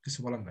কিছু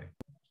বলার নাই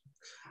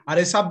আর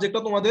এই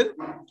সাবজেক্টটা তোমাদের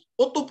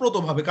ওতপ্রোত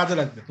ভাবে কাজে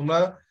লাগবে তোমরা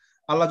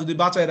আল্লাহ যদি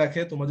বাঁচায়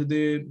রাখে তোমরা যদি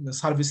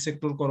সার্ভিস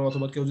সেক্টর করো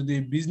অথবা কেউ যদি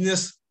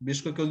বিজনেস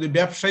বিশেষ করে কেউ যদি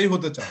ব্যবসায়ী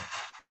হতে চায়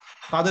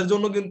তাদের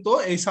জন্য কিন্তু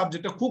এই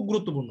সাবজেক্টটা খুব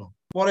গুরুত্বপূর্ণ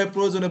পরে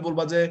প্রয়োজনে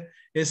বলবা যে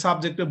এই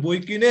সাবজেক্টে বই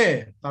কিনে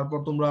তারপর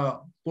তোমরা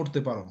পড়তে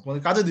পারো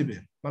তোমাদের কাজে দিবে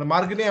মানে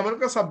মার্কেটিং এমন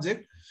একটা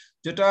সাবজেক্ট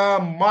যেটা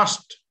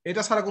মাস্ট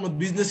এটা ছাড়া কোনো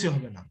বিজনেসই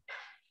হবে না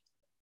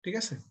ঠিক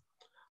আছে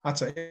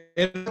আচ্ছা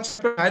এর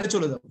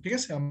চলে যাবো ঠিক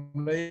আছে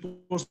আমরা এই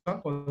কোর্সটা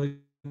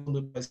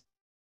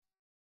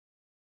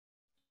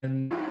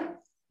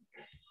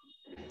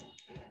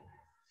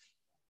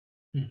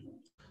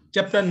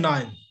চ্যাপ্টার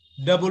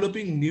 9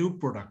 ডেভেলপিং নিউ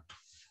প্রোডাক্ট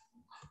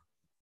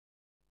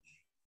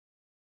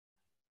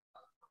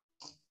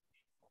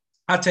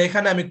আচ্ছা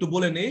এখানে আমি একটু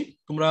বলে নেই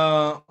তোমরা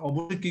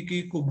অবশ্যই কি কি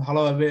খুব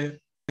ভালোভাবে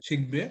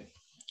শিখবে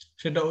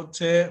সেটা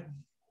হচ্ছে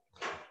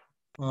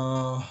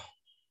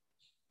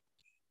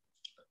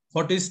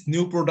হোয়াট ইজ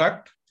নিউ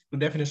প্রোডাক্ট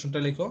ডেফিনেশনটা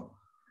লিখো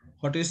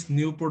what is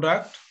new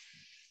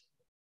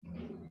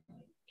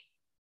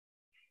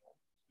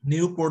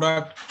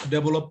product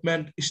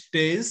development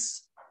stage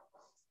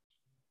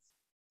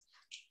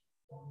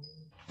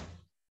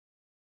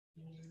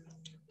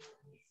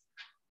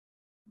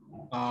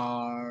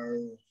R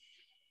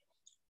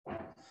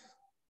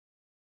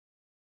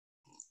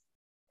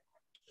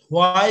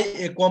why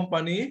a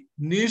company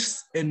needs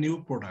a new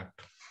product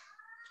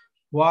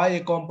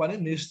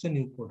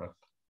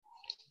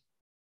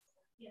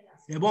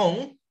এবং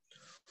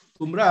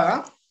তোমরা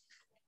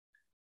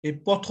এই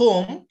প্রথম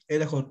এই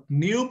দেখো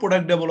নিউ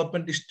প্রোডাক্ট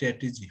ডেভেলপমেন্ট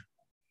স্ট্র্যাটেজি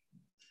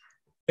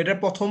এটা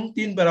প্রথম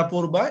 3 প্যারা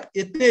পড়বা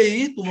এতেই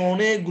তোমরা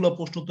অনেকগুলো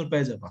প্রশ্ন উত্তর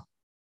পেয়ে যাবা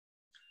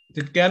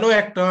যে কেন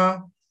একটা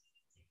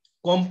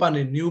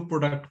কোম্পানির নিউ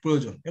প্রোডাক্ট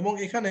প্রয়োজন এবং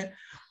এখানে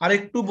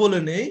আরেকটু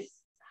বলে নেই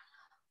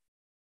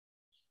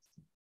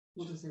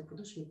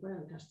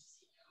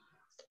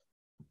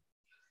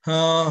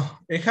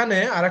এখানে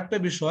আরেকটা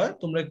বিষয়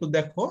তোমরা একটু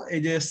দেখো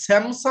এই যে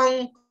স্যামসাং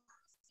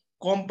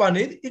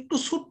কোম্পানির একটু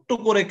ছোট্ট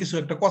করে কিছু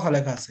একটা কথা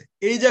লেখা আছে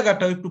এই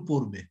জায়গাটাও একটু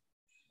পড়বে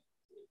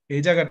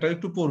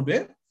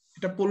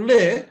এটা পড়লে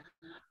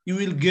you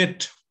will get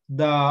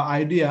the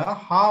idea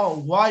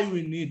why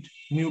we need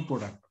new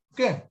product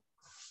ওকে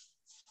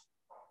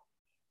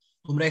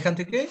তোমরা এখান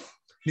থেকে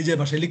নিজের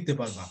ভাষায় লিখতে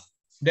পারবা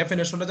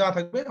ডেফিনেশনটা যা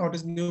থাকবে হোয়াট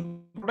ইজ নিউ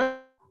প্রোডাক্ট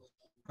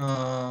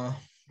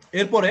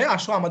এরপরে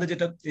আসো আমাদের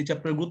যেটা এই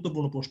চ্যাপ্টারের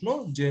গুরুত্বপূর্ণ প্রশ্ন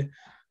যে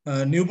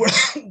নিউ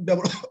প্রোডাক্ট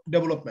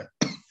ডেভেলপমেন্ট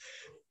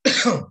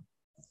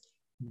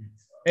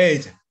এই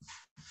যে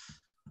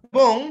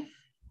এবং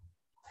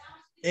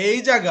এই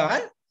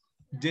জায়গায়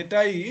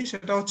যেটাই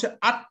সেটা হচ্ছে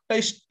 8টা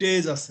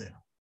স্টেজ আছে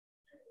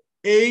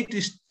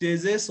 8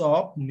 stages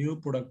of new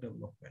product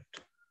development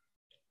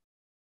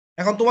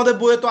এখন তোমাদের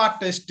বইয়ে তো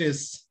 8টা স্টেজ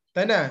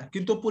তাই না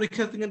কিন্তু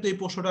পরীক্ষাতে কিন্তু এই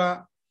প্রশ্নটা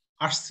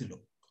আসছিল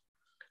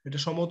এটা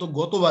সম্ভবত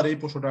গতবার এই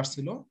প্রশ্নটা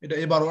আসছিল এটা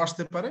এবারও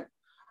আসতে পারে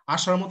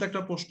আসার মতো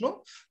একটা প্রশ্ন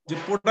যে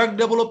প্রোডাক্ট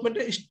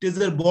ডেভেলপমেন্টের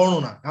স্টেজের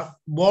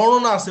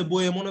বর্ণনা আছে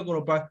বইয়ে মনে করো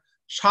প্রায়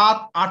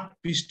 7-8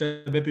 পৃষ্ঠা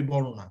ব্যাপী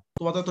বর্ণনা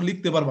তোমরা তো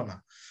লিখতে পারবা না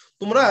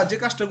তোমরা যে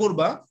কাজটা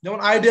করবা যেমন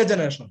আইডিয়া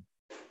জেনারেশন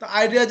তা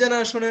আইডিয়া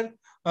জেনারেশনের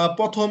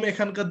প্রথম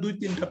এখানকার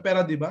 2-3টা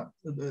প্যারা দিবা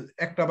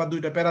একটা বা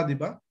 2টা প্যারা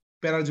দিবা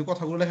প্যারার যে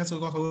কথাগুলো লেখা আছে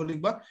কথাগুলো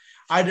লিখবা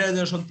আইডিয়া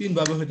জেনারেশন 3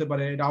 ভাবে হতে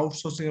পারে এটা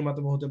আউটসোর্সিং এর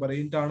মাধ্যমে হতে পারে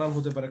ইন্টারনাল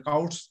হতে পারে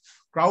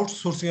ক্রাউড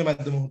সোর্সিং এর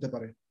মাধ্যমে হতে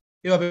পারে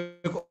এভাবে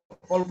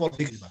অল্প অল্প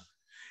লিখবা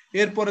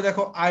এরপরে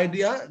দেখো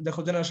আইডিয়া দেখো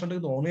জেনারেশনটা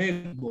কিন্তু অনেক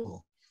বড়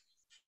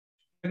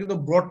কিন্তু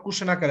ব্রড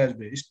কোশ্চেন আকারে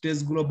আসবে স্টেজ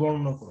গুলো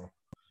বর্ণনা করো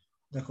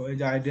দেখো এই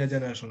যে আইডিয়া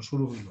জেনারেশন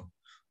শুরু হইলো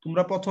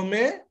তোমরা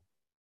প্রথমে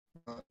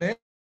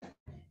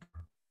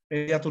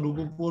এই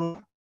এতটুকু পুরো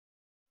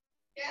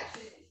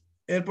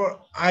এরপর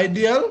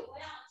আইডিয়াল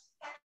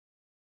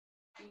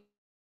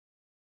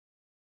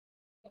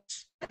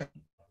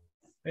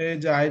এই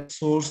যে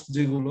সোর্স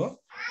যেগুলো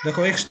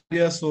দেখো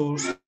এক্সটেরিয়র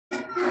সোর্স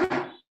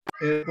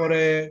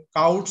এরপরে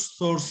ক্রাউড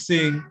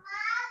সোর্সিং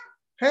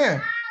হ্যাঁ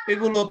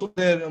এগুলো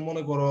তোমাদের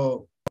মনে করো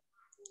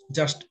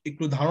জাস্ট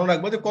একটু ধারণা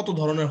রাখবে যে কত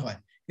ধরনের হয়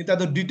কিন্তু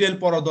এত ডিটেইল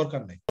পড়া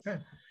দরকার নেই হ্যাঁ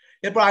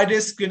এরপর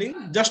আইডিয়া স্ক্রিনিং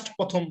জাস্ট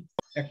প্রথম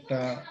একটা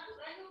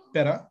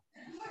প্যারা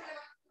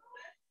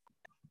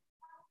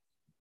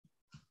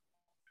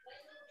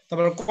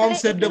তারপর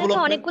কনসেপ্ট এখানে তো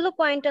ডেভেলপমেন্ট। অনেকগুলো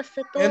পয়েন্ট আছে,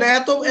 তো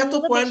এত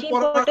কোনগুলো পয়েন্ট বেশি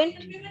পড়া ইম্পর্টেন্ট?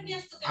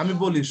 আমি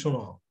বলি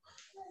শোনো,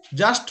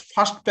 জাস্ট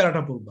ফার্স্ট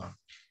প্যারাটা পড়বা,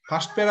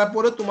 ফার্স্ট প্যারা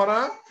পড়ে তোমরা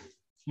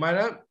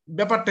মানে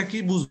ব্যাপারটা কি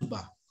বুঝবা,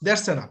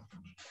 দ্যাটস এনাফ।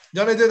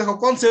 যেমন এই যে দেখো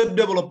কনসেপ্ট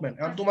ডেভেলপমেন্ট,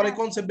 আর তোমার এই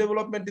কনসেপ্ট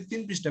ডেভেলপমেন্ট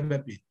 3 পৃষ্ঠা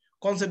ব্যাপী।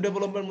 কনসেপ্ট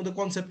ডেভেলপমেন্টের মধ্যে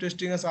কনসেপ্ট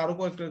টেস্টিং আছে, আরো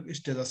কয়েকটা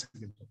স্টেজ আছে,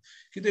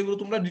 কিন্তু এগুলো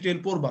তোমরা ডিটেইল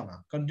পড়বা না,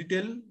 কারণ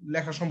ডিটেইল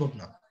লেখা সম্ভব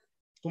না।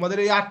 তোমাদের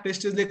এই 8টা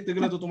স্টেজ লিখতে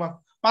গেলে তো তোমার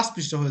 5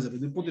 পৃষ্ঠা হয়ে যাবে,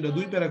 প্রতিটা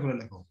 2 প্যারা করে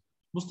লেখো।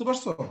 বুঝতে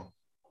পারছো?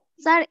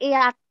 স্যার এই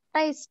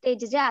 8টা স্টেজ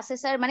যে আছে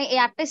স্যার, মানে এই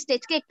 8টা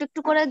স্টেজকে একটু একটু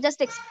করে জাস্ট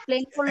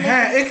এক্সপ্লেইন করলে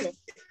হ্যাঁ, হচ্ছে?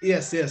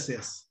 ইয়েস ইয়েস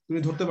ইয়েস, তুমি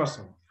ধরতে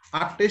পারছো।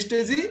 8টা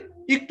স্টেজই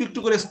একটু একটু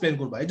করে এক্সপ্লেইন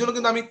করবা। এই জন্য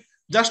কিন্তু আমি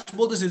জাস্ট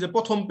বলতেছি যে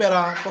প্রথম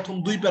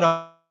 2 প্যারা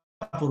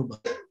পড়বা।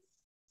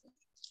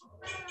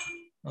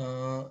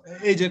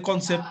 এই যে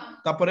কনসেপ্ট,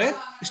 তারপরে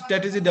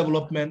স্ট্র্যাটেজি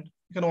ডেভেলপমেন্ট,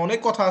 এখানে অনেক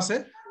কথা আছে,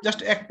 জাস্ট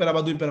 1 প্যারা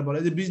বা 2 প্যারা পড়া।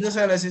 এই যে বিজনেস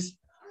অ্যানালাইসিস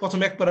প্রথম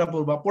 1 প্যারা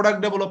পড়বা। প্রোডাক্ট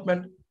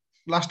ডেভেলপমেন্ট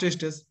লাস্ট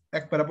স্টেজ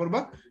 1 প্যারা পড়বা।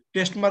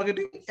 টেস্ট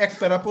মার্কেটিং 1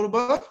 প্যারা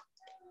পড়বা।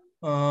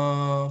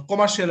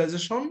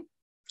 কমার্শিয়ালাইজেশন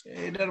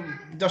এটার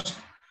জাস্ট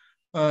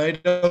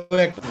এটা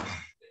এক,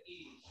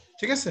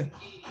 ঠিক আছে?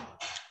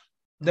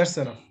 That's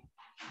enough.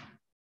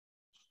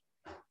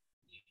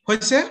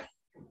 হয়েছে?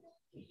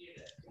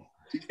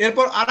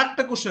 এরপর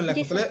আরেকটা কোশ্চেন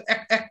লেখো। তাহলে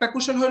একটা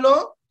কোশ্চেন হলো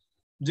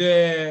যে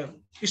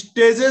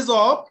stages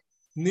of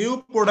new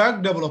product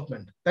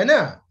development, তাই না?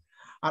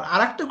 আর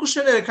আরেকটা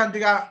কোশ্চেনের এখান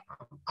থেকে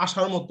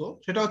আসার মতো,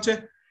 সেটা হচ্ছে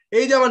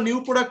এই যে আমার নিউ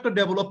প্রোডাক্টটা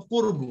ডেভেলপ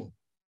করব,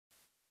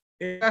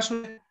 এটা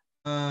আসলে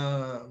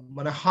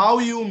মানে how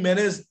you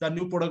manage the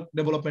new product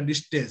development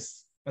stage,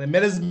 মানে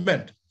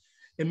ম্যানেজমেন্ট।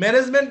 এই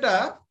ম্যানেজমেন্টটা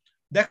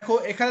দেখো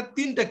এখানে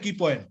 3টা কি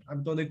পয়েন্ট আমি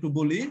তোমাদের একটু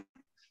বলি,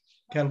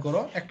 খেয়াল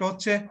করো। একটা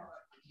হচ্ছে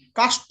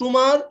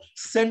customer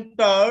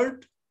centred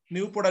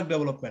new product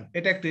development,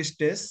 এটা একটা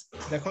স্টেজ।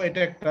 দেখো এটা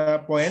একটা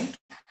পয়েন্ট,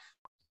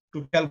 টু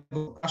খেয়াল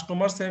করো।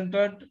 Customer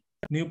centred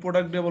new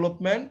product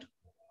development,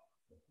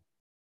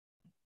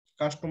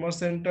 customer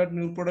centred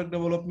new product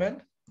development.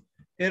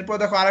 এরপর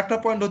দেখো আরেকটা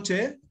পয়েন্ট হচ্ছে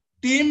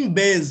team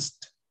based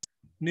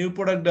new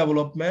product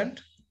development.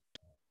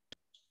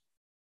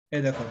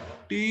 এই দেখো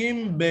team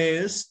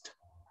based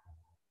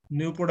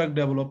new product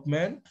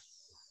development.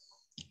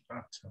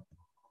 আচ্ছা,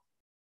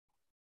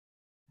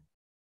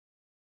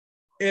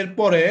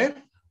 এরপরে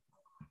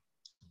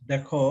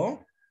দেখো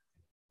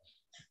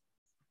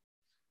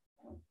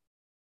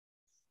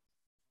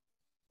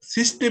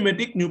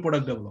systematic new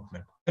product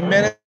development.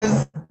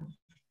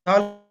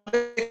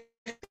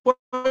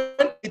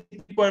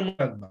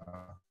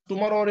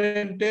 Customer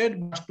oriented,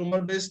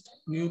 customer based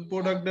new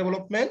product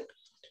development,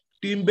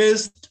 team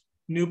based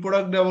new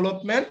product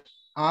development,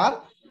 আর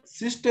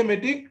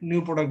systematic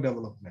new product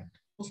development.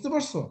 বুঝতে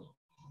পারছো?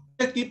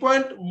 কি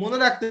point মনে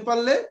রাখতে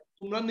পারলে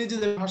তোমরা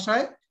নিজেদের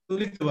ভাষায়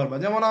লিখতে পারবা।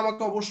 যেমন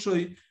আমাকে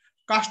অবশ্যই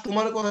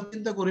কাস্টমারের কথা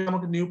চিন্তা করে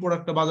আমাকে নিউ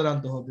প্রোডাক্টটা বাজারে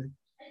আনতে হবে।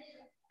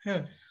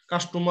 হ্যাঁ,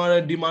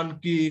 কাস্টমারের ডিমান্ড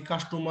কি,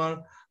 কাস্টমার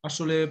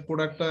আসলে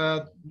প্রোডাক্টটা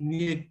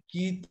নিয়ে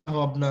কি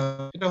ভাবনা,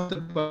 এটা হতে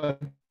পারে।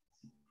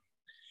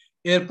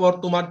 এরপর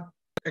তোমার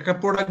একটা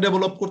প্রোডাক্ট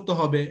ডেভেলপ করতে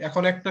হবে।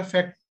 এখন একটা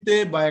ফ্যাক্টরিতে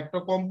বা একটা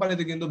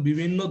কোম্পানিতে কিন্তু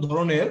বিভিন্ন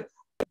ধরনের,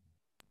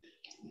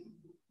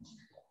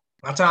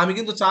 আচ্ছা আমি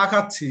কিন্তু চা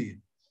খাচ্ছি,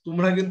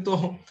 তোমরা কিন্তু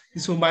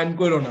কিছু মাইন্ড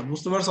করো না,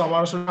 বুঝতে পারছো?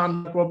 আমার আসলে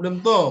ঠান্ডার প্রবলেম,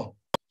 তো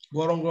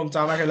গরম গরম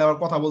চা না খেলে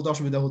আবার কথা বলতে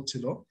অসুবিধা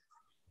হচ্ছিল,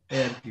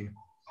 এই আর কি।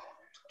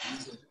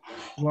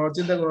 তোমরা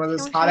চিন্তা করো না যে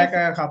স্যার একা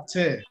একা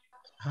খাচ্ছে।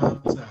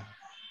 আচ্ছা,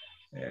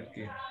 এই আর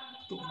কি।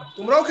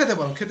 তোমরাও খেতে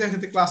পারো, খেতে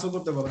খেতে ক্লাসও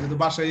করতে পারো, কিন্তু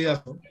বাসায়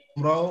আছো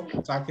তোমরাও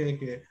চা খেয়ে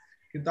খেয়ে,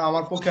 কিন্তু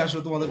আমার পক্ষে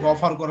আসলে তোমাদেরকে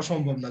অফার করা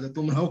সম্ভব না যে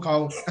তোমরাও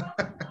খাও।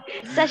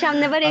 স্যার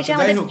সামনেবার এসে আচ্ছা,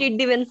 আমাদের যাই হোক। ট্রিট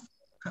দিবেন।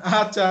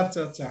 আচ্ছা আচ্ছা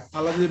আচ্ছা,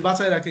 আল্লাহ যদি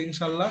বাঁচায় রাখে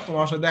ইনশাল্লাহ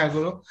তোমার সাথে দেখা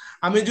করো।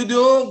 আমি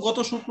যদিও গত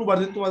শুক্রবার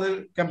দিন তোমাদের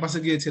ক্যাম্পাসে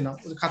গিয়েছিলাম,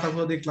 ওই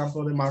খাতাগুলো দেখলাম,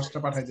 তোমাদের মার্কসটা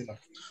পাঠাই দিলাম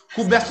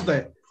খুব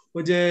ব্যস্ততায়।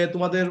 ওই যে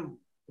তোমাদের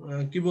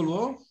কি বলবো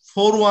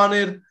 4-1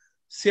 এর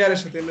সিআর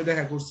এর সাথে আমি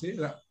দেখা করছি,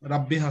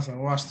 রাব্বি হাসান,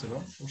 ও আসছিল,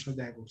 ওর সাথে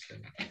দেখা করছি।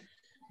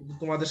 কিন্তু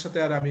তোমাদের সাথে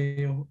আর আমি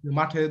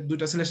মাঠে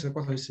 2টা ছেলের সাথে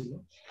কথা হয়েছিল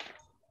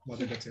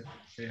তোমাদের কাছে,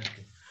 এই আর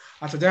কি।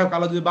 আচ্ছা, যাই হোক,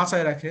 আল্লাহ যদি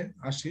বাঁচায় রাখে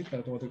আসি,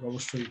 তাহলে তোমাদেরকে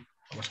অবশ্যই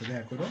আমার সাথে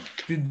দেখা করো,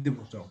 ট্রিট দিব।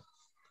 চাও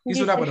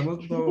কিছু না পারে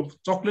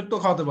চকলেট তো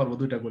খাওয়াতে পারবো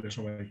 2টা করে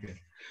সবাইকে।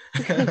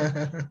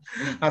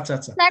 আচ্ছা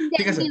আচ্ছা,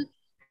 ঠিক আছে।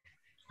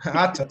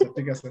 আচ্ছা আচ্ছা,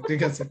 ঠিক আছে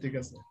ঠিক আছে ঠিক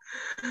আছে।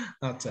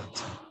 আচ্ছা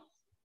আচ্ছা,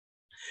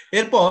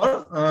 এরপর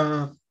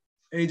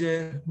এই যে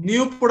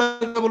নিউ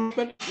প্রোডাক্ট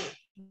ডেভেলপমেন্ট,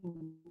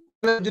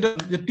 যেটা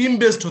যে টিম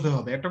বেসড হতে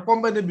হবে। একটা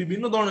কোম্পানিতে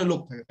বিভিন্ন ধরনের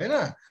লোক থাকে, তাই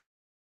না?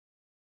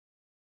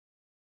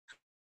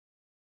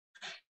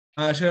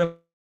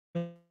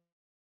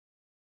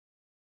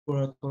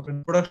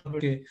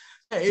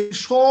 এই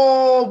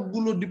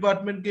সবগুলো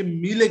ডিপার্টমেন্টকে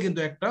মিলে কিন্তু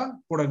একটা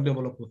প্রোডাক্ট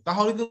ডেভেলপ করতে,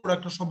 তাহলে কিন্তু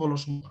প্রোডাক্টটা সফল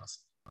হওয়ার সম্ভাবনা আছে।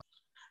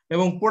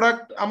 এবং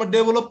প্রোডাক্ট আমার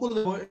ডেভেলপ করতে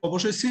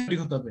অবশ্যই সিস্টেমেটিক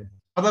হতে হবে,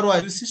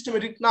 আদারওয়াইজ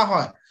সিস্টেমেটিক না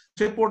হয়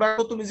সেই প্রোডাক্ট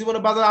তুমি জীবনে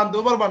বাজারে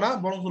আনতেও পারবা না,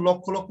 বরং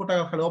লক্ষ লক্ষ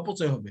টাকা খালি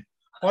অপচয় হবে।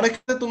 অনেক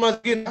ক্ষেত্রে তোমরা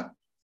কি না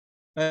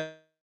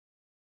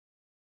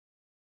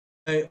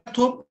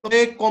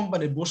অনেক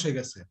কোম্পানি বসে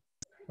গেছে,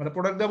 মানে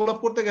প্রোডাক্ট ডেভেলপ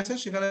করতে গেছে,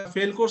 সেখানে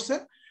ফেল করছে,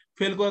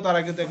 ফেল করে তারা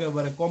কিন্তু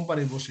একেবারে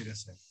কোম্পানি বসে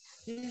গেছে,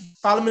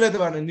 তাল মিলাতে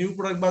পারে না, নিউ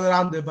প্রোডাক্ট বাজারে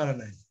আনতে পারে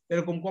নাই,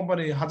 এরকম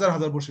কোম্পানি হাজার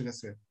হাজার বসে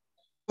গেছে।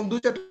 দুই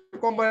চারটা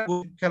কোম্পানি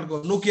খেয়াল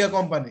করো, নোকিয়া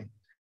কোম্পানি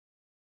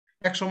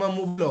এক সময়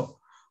মোবাইল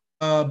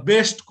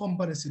বেস্ট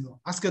কোম্পানি ছিল,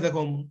 আজকে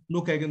দেখো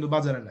নোকিয়া কিন্তু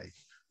বাজারে নাই।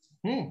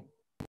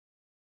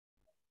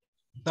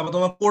 তারপর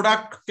তোমার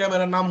প্রোডাক্ট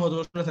ক্যামেরার নাম হয়তো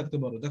শুনে থাকতে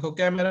পারো, দেখো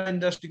ক্যামেরা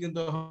ইন্ডাস্ট্রি কিন্তু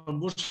এখন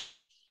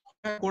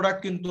প্রোডাক্ট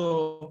কিন্তু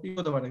কি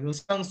হতে পারে,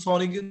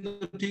 সনি কিন্তু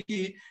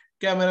ঠিকই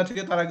ক্যামেরা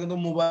থেকে তারা কিন্তু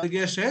মোবাইল থেকে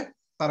এসে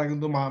তারা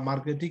কিন্তু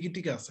মার্কেটে ঠিকই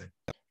ঠিক আছে।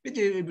 এই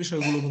যে এই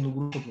বিষয়গুলো কিন্তু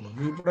গুরুত্বপূর্ণ,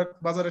 নিউ প্রোডাক্ট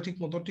বাজারে ঠিক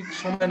মতো ঠিক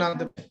সময় না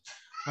আনতে পারে,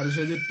 আর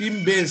যদি টিম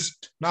বেসড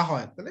না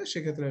হয় তাহলে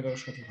সেক্ষেত্রে এটা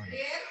সঠিক হয়।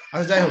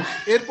 আচ্ছা যাই হোক,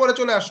 এরপরে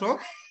চলে আসো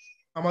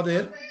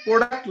আমাদের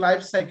প্রোডাক্ট লাইফ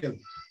সাইকেল।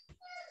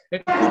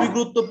 এটা খুবই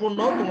গুরুত্বপূর্ণ,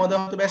 তোমাদের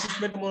হয়তো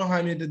অ্যাসেসমেন্ট মনে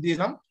হয় আমি এটা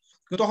দিলাম,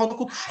 কিন্তু তখন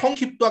খুব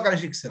সংক্ষিপ্ত আকারে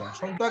শিখছে না।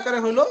 সংক্ষিপ্ত আকারে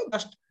হলো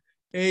জাস্ট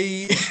এই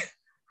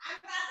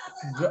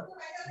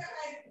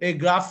এই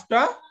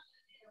গ্রাফটা,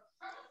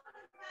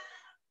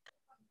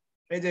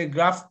 এই যে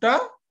গ্রাফটা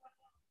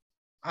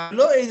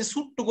হলো এই যে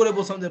ছোট্ট করে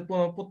বলছিলাম যে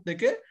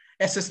প্রত্যেকে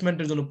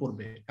অ্যাসেসমেন্টের জন্য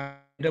পড়বে।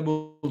 এটা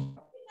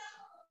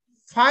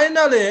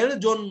ফাইনালের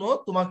জন্য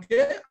তোমাকে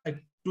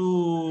একটু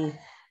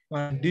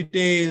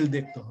ডিটেইল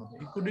দেখতে হবে।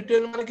 একটু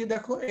ডিটেইল মানে কি,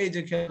 দেখো এই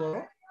যে খেয়াল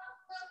করো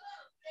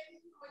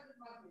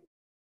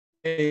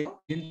এই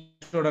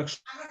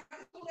ইন্ট্রোডাকশন।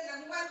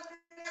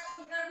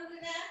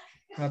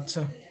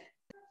 আচ্ছা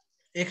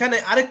এখানে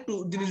আরেকটু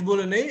জিনিস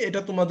বলে নেই,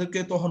 এটা তোমাদেরকে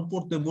তখন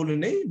পড়তে বলে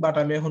নেই, বাট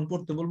আমি এখন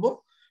পড়তে বলবো।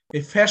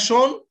 এই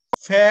ফ্যাশন,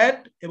 ফ্যাট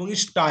এবং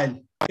স্টাইল,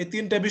 এই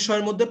তিনটা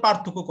বিষয়ের মধ্যে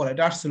পার্থক্য করা,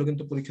 এটা আসছিল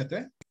কিন্তু পরীক্ষাতে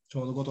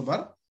সম্ভবত গতবার।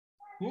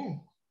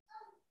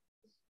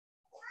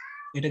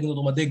 এটা কিন্তু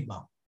তোমরা দেখবা।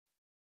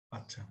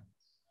 আচ্ছা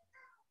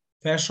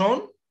ফ্যাশন,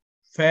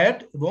 ফ্যাট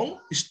এবং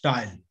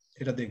স্টাইল,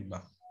 এটা দেখবা।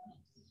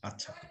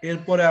 আচ্ছা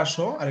এরপরে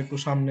আসো আরেকটু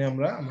সামনে,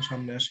 আমরা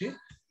সামনে আসি।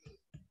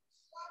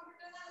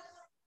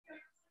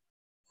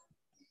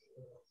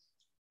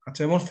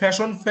 আচ্ছা এবং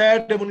ফ্যাশন,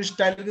 ফ্যাট এবং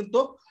স্টাইল কিন্তু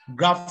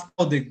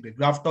গ্রাফটাও দেখবে,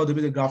 গ্রাফটাও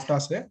দেখবে, যে গ্রাফটা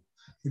আছে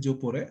এই যে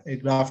উপরে, এই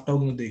গ্রাফটাও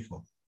কিন্তু দেখো,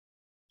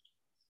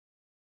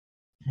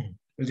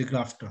 এই যে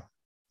গ্রাফটা।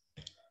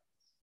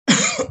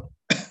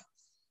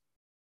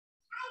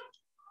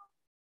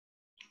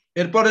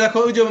 এরপরে দেখো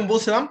ওই যে আমি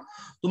বলছিলাম,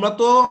 তোমরা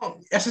তো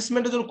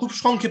অ্যাসেসমেন্টের জন্য খুব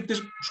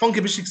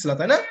সংক্ষেপে শিখছিলা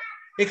তাই না?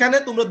 এখানে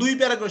তোমরা 2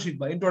 প্যারা করে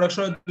শিখবা,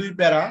 ইন্ট্রোডাকশনের 2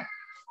 প্যারা,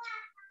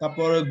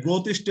 তারপর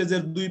গ্রোথ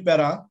স্টেজের 2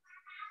 প্যারা,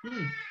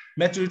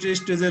 ম্যাচুরিটি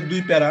স্টেজের 2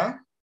 প্যারা।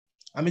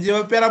 আমি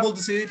যেভাবে প্যারা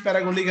বলতেছি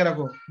প্যারাগুলো লিখে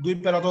রাখো, 2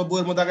 প্যারা তো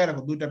বইয়ের মধ্যে আগে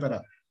রাখো, 2টা প্যারা,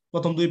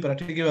 প্রথম 2 প্যারা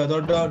ঠিক আছে।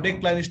 ধর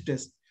ডেক্লাইন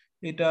স্টেজ,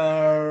 এটা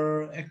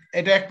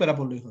 1 প্যারা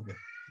পড়লেই হবে।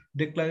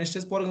 ডেক্লাইন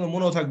স্টেজ পরে কিন্তু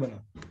মনেও থাকবে না,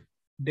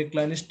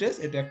 ডেক্লাইন স্টেজ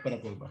এটা 1 প্যারা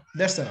পড়বা,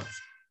 দ্যাটস এনাফ,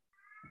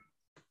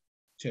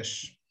 শেষ।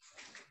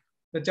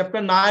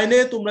 চ্যাপ্টার 9 এ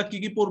তোমরা কি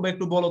কি পড়বে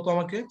একটু বলো তো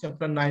আমাকে,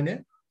 চ্যাপ্টার 9 এ।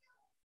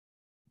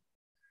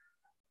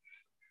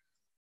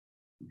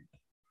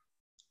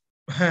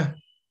 হ্যাঁ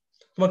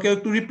তোমাকে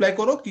একটু রিপ্লাই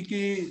করো কি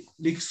কি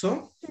লিখছো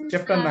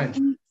চ্যাপ্টার 9।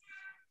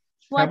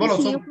 হ্যাঁ What বলো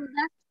is সব। new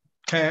product?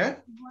 হ্যাঁ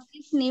What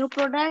is new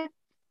product?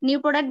 New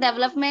product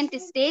development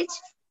stage.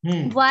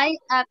 Hmm Why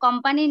a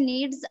company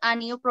needs a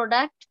new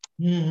product?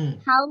 Hmm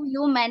How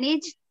you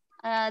manage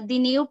the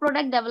new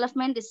product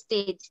development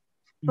stage.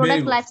 Very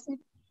good.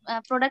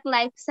 Product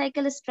life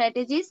cycle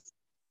strategies.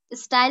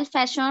 Style,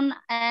 fashion,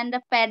 and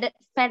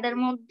fadder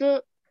mode.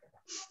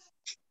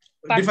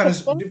 Difference,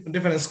 পার্থক্য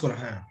difference করো,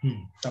 হ্যাঁ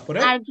তারপরে।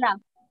 আর graph.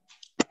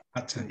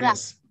 আচ্ছা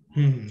yes,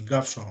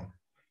 graph সহ।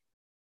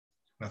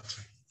 আচ্ছা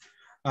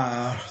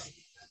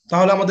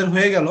তাহলে আমাদের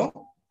হয়ে গেল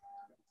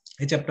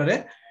এই চ্যাপ্টারে।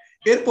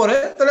 এরপরে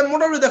তাহলে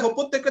মোটামুটি দেখো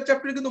প্রত্যেকটা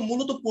চ্যাপ্টারে কিন্তু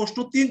মূলত প্রশ্ন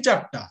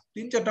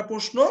 3-4টা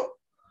প্রশ্ন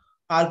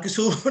আর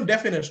কিছু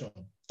ডেফিনেশন,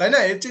 তাই না?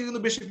 এর চেয়ে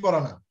কিন্তু বেশি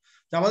পড়া না,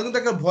 আমাদের কিন্তু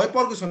একটা ভয়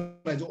পাওয়ার কিছু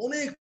নাই যে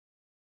অনেক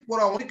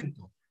পড়া, অনেক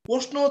কিন্তু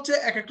প্রশ্ন হচ্ছে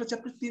এক একটা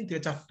চ্যাপ্টার 3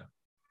 থেকে 4টা।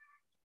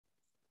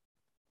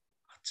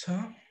 আচ্ছা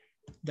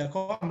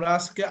দেখো আমরা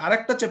আজকে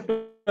আরেকটা চ্যাপ্টার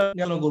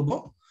নিয়ে করবো,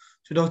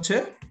 সেটা হচ্ছে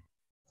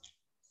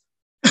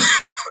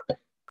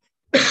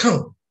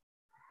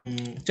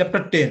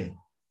চ্যাপ্টার 10।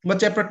 তোমরা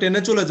চ্যাপ্টার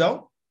 10-এ চলে যাও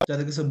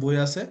যাদের কাছে বই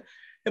আছে,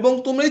 এবং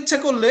তোমরা ইচ্ছা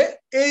করলে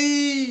এই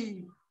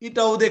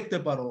এটাও দেখতে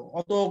পারো,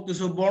 অত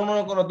কিছু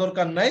বর্ণনা করার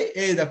দরকার নাই।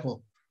 এই দেখো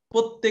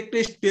প্রত্যেকটা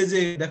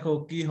স্টেজে দেখো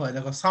কি হয়,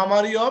 দেখো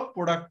summary of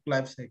product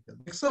life cycle,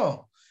 দেখছো?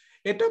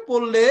 এটা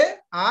পড়লে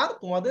আর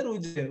তোমাদের ওই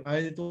যে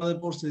আমি তোমাদের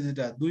পড়ছি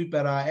যেটা 2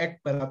 প্যারা, 1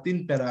 প্যারা, 3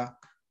 প্যারা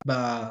বা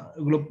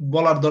এগুলো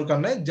বলার দরকার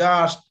নাই,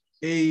 জাস্ট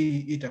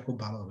এটা খুব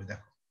ভালো হবে।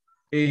 দেখো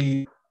এই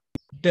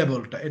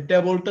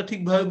টেবলটা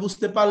ঠিকভাবে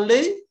বুঝতে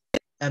পারলেই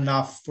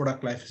এনাফ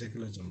প্রোডাক্ট লাইফ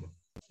সাইকেলের জন্য।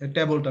 এই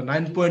টেবলটা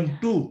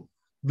 9.2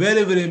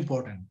 ভেরি ভেরি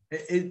ইম্পর্টেন্ট।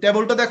 এই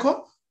টেবলটা দেখো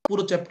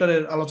পুরো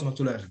চ্যাপ্টারের আলোচনা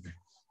চলে আসবে,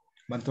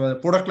 মানে তোমাদের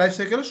প্রোডাক্ট লাইফ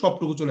সাইকেল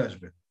সবটুকু চলে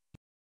আসবে।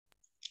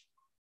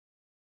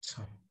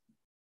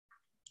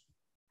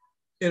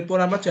 এরপর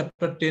আমরা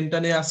চ্যাপ্টার 10টা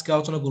নিয়ে আজকে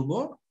আলোচনা করব।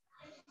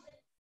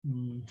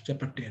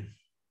 চ্যাপ্টার 10,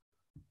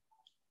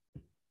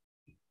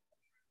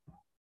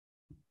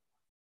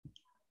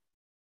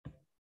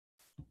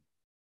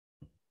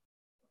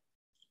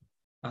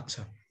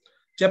 আচ্ছা,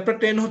 চ্যাপ্টার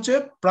 10 হচ্ছে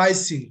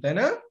প্রাইসিং, তাই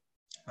না?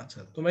 আচ্ছা,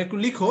 তোমরা একটু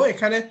লিখো।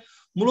 এখানে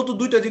মূলত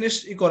দুইটা জিনিস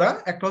করা,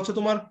 একটা হচ্ছে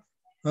তোমার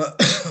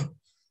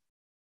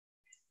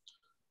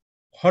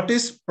হোয়াট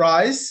ইজ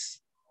প্রাইস,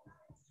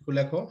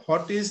 লেখো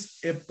হোয়াট ইজ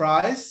এ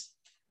প্রাইস।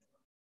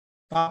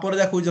 তারপরে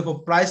দেখো ওই দেখো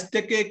প্রাইস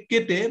থেকে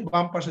কেটে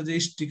বাম পাশে যে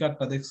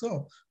স্টিকারটা দেখছো,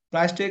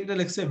 প্রাইস থেকে কেটে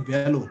লিখছে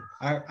ভ্যালু,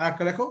 আর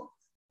একটা দেখো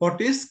হোয়াট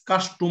ইজ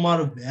কাস্টমার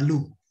ভ্যালু।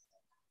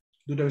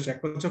 দুটো বিষয়,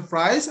 একটা হচ্ছে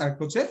প্রাইস আর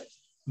একটা হচ্ছে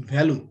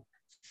ভ্যালু।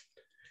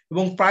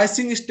 এবং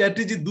প্রাইসিং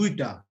স্ট্র্যাটেজি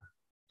দুইটা,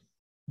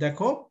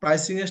 দেখো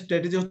প্রাইসিং এর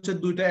স্ট্র্যাটেজি হচ্ছে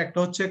দুইটা, একটা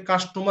হচ্ছে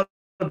কাস্টমার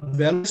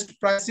ভ্যালু বেসড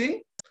প্রাইসিং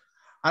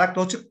আর একটা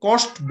হচ্ছে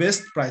কস্ট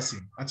বেসড প্রাইসিং।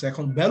 আচ্ছা,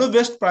 এখন ভ্যালু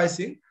বেসড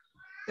প্রাইসিং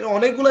এর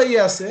অনেকগুলো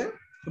আছে।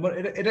 এবার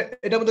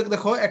এটার মধ্যে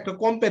দেখো একটা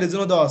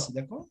কম্পারিজনও দেওয়া আছে,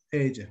 দেখো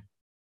এই যে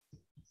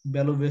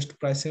ভ্যালু বেসড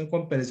প্রাইসিং এর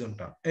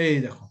কম্পারিজনটা, এই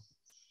দেখো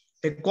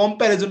এই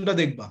কম্পারিজনটা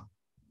দেখবা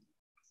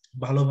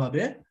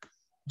ভালোভাবে,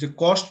 যে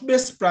কস্ট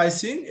বেসড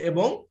প্রাইসিং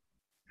এবং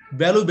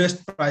ভ্যালু বেসড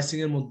প্রাইসিং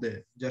এর মধ্যে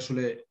যে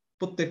আসলে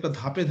প্রত্যেকটা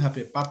ধাপে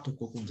ধাপে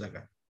পার্থক্য কোন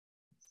জায়গায়।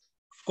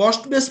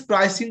 কস্ট বেসড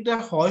প্রাইসিংটা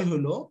হয়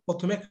হলো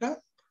প্রথমে একটা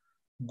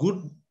গুড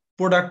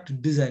প্রোডাক্ট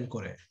ডিজাইন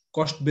করে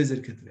কস্ট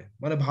বেজের ক্ষেত্রে,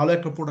 মানে ভালো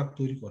একটা প্রোডাক্ট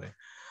তৈরি করে।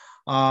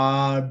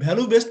 আর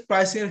ভ্যালু বেসড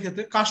প্রাইসিং এর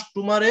ক্ষেত্রে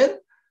কাস্টমারের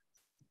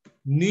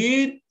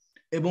নিড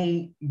এবং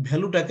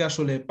ভ্যালুটাকে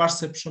আসলে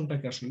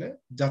পারসেপশনটাকে আসলে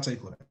যাচাই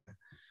করে।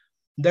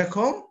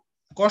 দেখো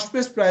কস্ট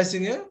বেসড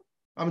প্রাইসিং এ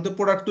আমি তো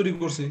প্রোডাক্ট তৈরি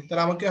করছি,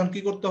 তাহলে আমাকে এখন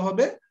কি করতে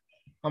হবে,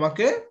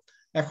 আমাকে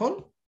এখন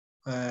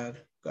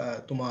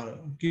তোমার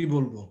কি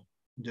বলবো,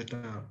 যেটা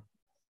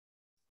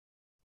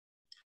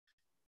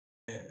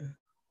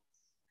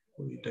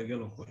ওইটা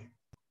গেল কই,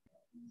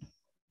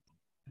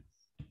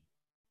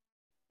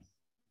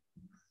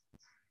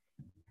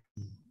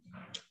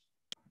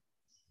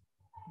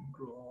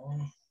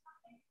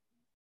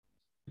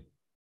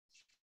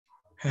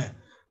 হ্যাঁ,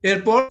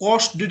 এরপর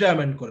কস্ট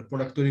ডিটারমাইন করে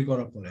প্রোডাক্ট তৈরি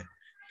করার পরে।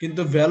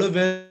 কিন্তু ভ্যালু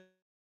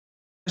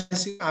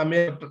আমি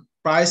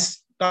প্রাইস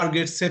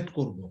টার্গেট সেট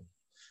করব,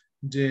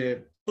 যে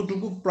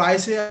কতটুকু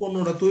প্রাইসে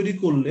পণ্যটা তৈরি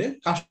করলে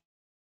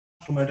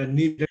কাস্টমার এটা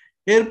নিবে।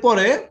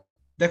 এরপরে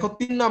দেখো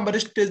 3 নাম্বার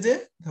স্টেজে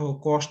দেখো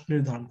কস্ট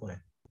নির্ধারণ করে,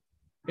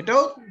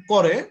 এটাও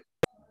করে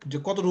যে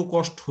কতটুকু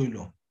কস্ট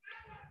হইলো।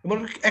 এবং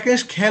একটা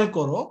খেয়াল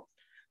করো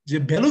যে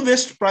ভ্যালু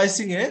বেসড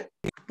প্রাইসিং এ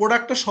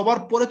প্রোডাক্টটা সবার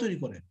পরে তৈরি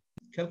করে,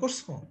 খেয়াল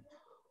করছো?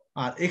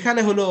 আর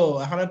এখানে হলো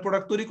এখানে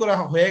প্রোডাক্ট তৈরি করা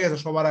হয়ে গেছে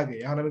সবার আগে,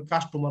 এখন আমি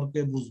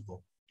কাস্টমারকে বুঝবো,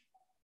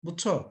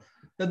 বুঝছো?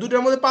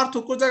 দুটার মধ্যে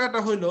পার্থক্য জায়গাটা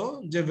হইলো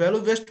যে ভ্যালু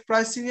বেসড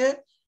প্রাইসিং এ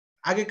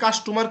আগে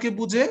কাস্টমারকে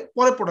বুঝে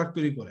পরে প্রোডাক্ট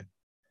তৈরি করে,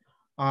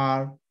 আর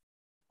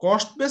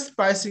কস্ট বেসড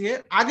প্রাইসিং এ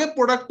আগে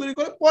প্রোডাক্ট তৈরি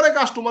করে পরে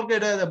কাস্টমারকে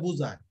এটা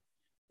বুঝায়।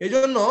 এই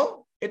জন্য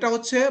এটা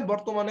হচ্ছে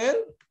বর্তমানের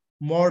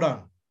মডার্ন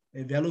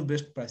এই ভ্যালু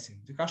বেসড প্রাইসিং,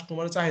 যে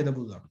কাস্টমারের চাহিদা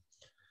বোঝা।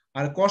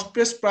 আর কস্ট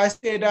বেসড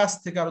প্রাইসিং এটা আজ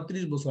থেকে আরো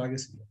 30 বছর আগে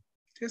ছিল,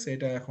 ঠিক আছে?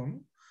 এটা এখন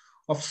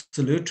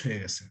অবসলিউট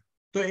হয়ে গেছে।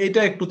 তো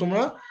এটা একটু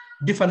তোমরা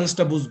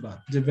ডিফারেন্সটা বুঝবা,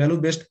 যে ভ্যালু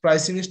বেসড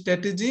প্রাইসিং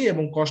স্ট্র্যাটেজি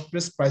এবং কস্ট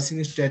বেসড প্রাইসিং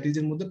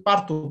স্ট্র্যাটেজির মধ্যে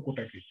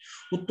পার্থক্যটা কি,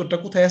 উত্তরটা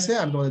কোথায় আছে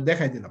আমি তোমাদের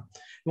দেখাই দিলাম।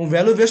 এবং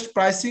ভ্যালু বেসড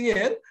প্রাইসিং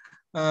এর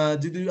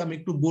যদি আমি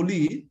একটু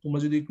বলি, তোমরা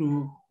যদি একটু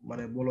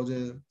মানে বলো যে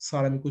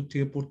স্যার আমি কোথা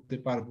থেকে পড়তে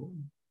পারবো,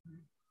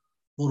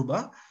 পড়বা,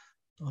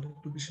 তাহলে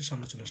একটু বিশেষ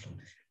সামনে চলে আসলাম।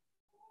 দেখি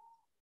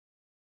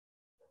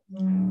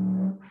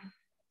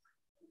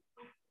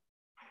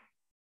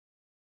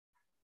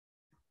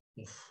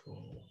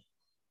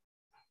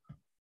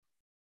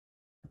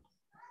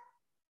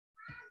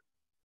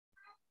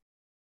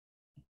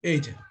এই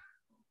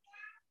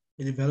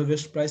যে ভ্যালু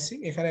বেসড প্রাইসিং,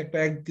 এখানে একটা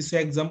কিছু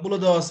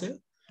এক্সাম্পলও দেওয়া আছে।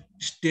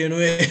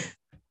 স্টেনওয়ে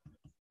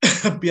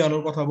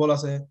পিয়ানোর কথা বলা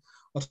আছে,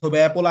 অথবা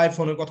অ্যাপল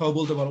আইফোনের কথাও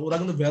বলতে পারো, ওরা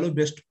কিন্তু ভ্যালু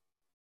বেসড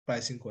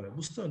প্রাইসিং করে,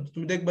 বুঝছো?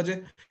 তুমি দেখবা যে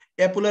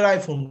অ্যাপলের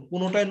আইফোন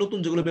কোনোটাই নতুন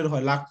যেগুলো বের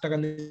হয় লাখ টাকা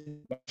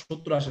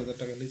 70-80 হাজার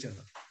টাকার নিচে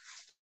না।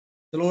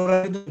 তাহলে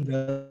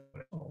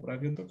ওরা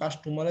কিন্তু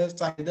কাস্টমারের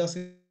চাহিদা আছে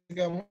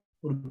কেমন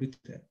ওর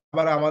ভিত্তিতে।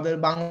 আবার আমাদের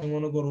বাংলা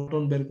মনে করো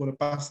নতুন বের করে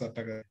 5,000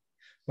 টাকা,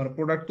 মানে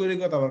প্রোডাক্ট তৈরি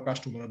করে আবার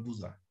কাস্টমার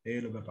বুঝা, এই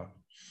হলো ব্যাপার।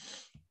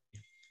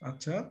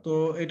 আচ্ছা, তো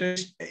এটা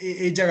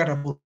এই জায়গাটা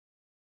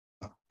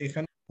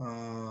এখানে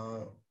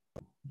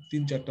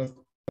 3-4টা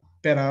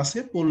প্যারা আছে,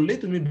 পড়লে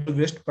তুমি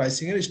বেস্ট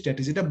প্রাইসিং এর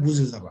স্ট্র্যাটেজিটা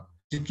বুঝে যাবা,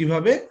 যে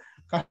কিভাবে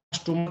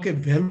কাস্টমারকে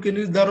ভ্যালুকে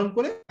নির্ধারণ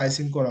করে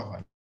প্রাইসিং করা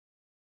হয়।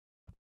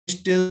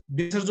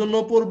 স্টেজের জন্য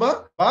পড়বা,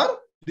 আর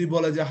যদি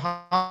বলে যে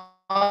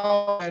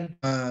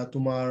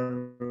তোমার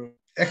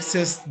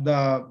অ্যাক্সেস দা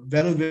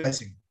ভ্যালু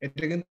প্রাইসিং,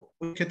 এটা কিন্তু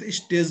ওই ক্ষেত্রে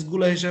স্টেজ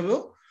গুলো হিসাবেও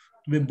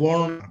তুমি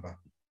বর্ণনা করবা।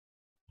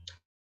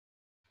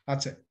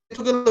 আচ্ছা,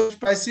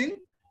 প্রাইসিং,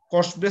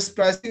 কস্ট বেসড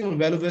প্রাইসিং এবং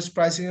ভ্যালু বেসড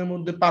প্রাইসিং এর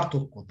মধ্যে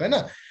পার্থক্য, তাই না?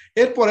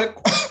 এরপরে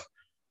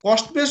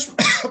কস্ট বেসড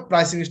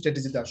প্রাইসিং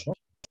স্ট্র্যাটেজিতে আসো।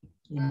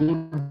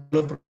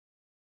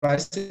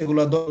 প্রাইস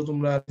এগুলো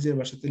তোমরা নিজের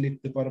ভাষাতে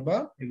লিখতে পারবা,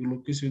 এগুলো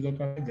কিছুই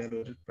দরকার নেই। Value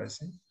based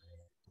pricing,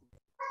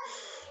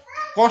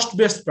 cost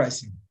based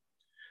pricing.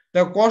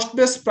 দেখো কস্ট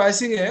বেসড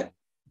প্রাইসিং এ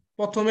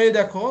প্রথমেই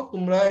দেখো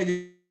তোমরা এই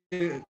যে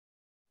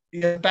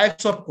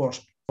টাইপস অফ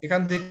কস্ট,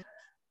 এখান থেকে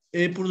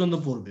এই পর্যন্ত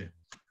পড়বে।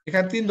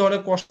 এখানে 3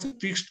 ধরনের কস্ট,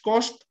 ফিক্সড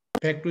কস্ট,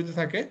 ফ্যাক্টরিতে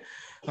থাকে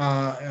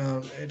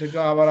এটাকে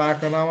আবার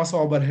আরেকটা নাম আছে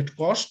ওভারহেড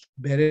কস্ট,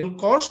 ভ্যারিয়েবল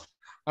কস্ট,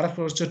 আর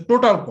একটা হচ্ছে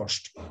total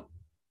cost.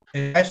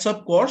 Types of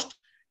cost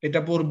এটা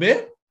পড়বে।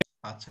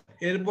 আচ্ছা,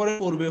 এরপরে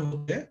পড়বে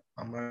হচ্ছে,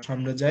 আমরা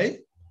সামনে যাই,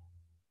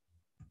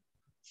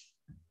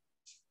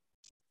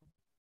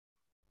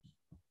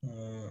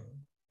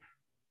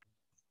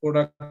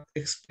 প্রোডাক্ট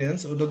এক্সপেন্স,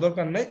 ওটা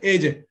দরকার নাই। এই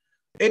যে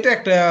এটা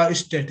একটা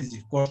strategy,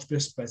 cost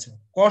base pricing,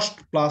 cost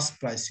plus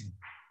pricing.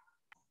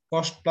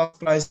 Cost plus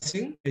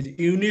pricing, এই যে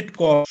ইউনিট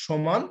কস্ট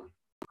সমান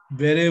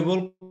variable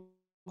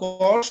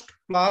cost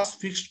plus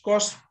fixed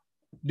cost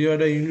divide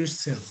by unit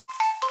sales.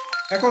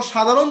 এখন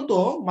সাধারণত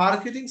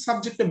মার্কেটিং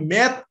সাবজেক্টে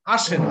ম্যাথ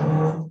আসে না,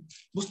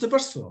 বুঝতে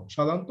পারছো?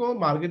 সাধারণত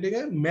মার্কেটিং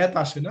এ ম্যাথ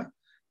আসে না,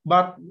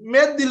 বাট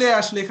ম্যাথ দিলে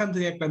আসলে এখান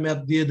থেকে একটা ম্যাথ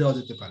দিয়ে দেওয়া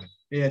যেতে পারে,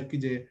 এই আর কি,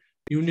 যে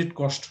ইউনিট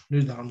কস্ট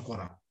নির্ধারণ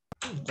করা,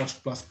 কস্ট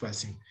প্লাস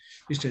প্রাইসিং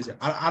স্ট্র্যাটেজি।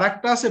 আর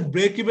আরেকটা আছে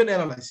ব্রেক ইভেন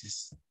অ্যানালাইসিস,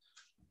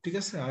 ঠিক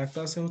আছে? আরেকটা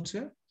আছে হচ্ছে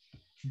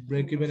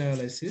ব্রেক ইভেন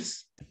অ্যানালাইসিস।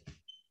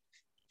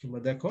 তোমরা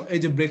দেখো এই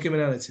যে ব্রেক ইভেন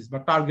অ্যানালাইসিস বা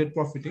টার্গেট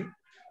প্রফিটিং।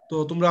 তো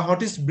তোমরা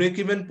what is break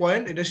even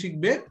point এটা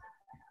শিখবে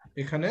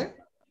এখানে।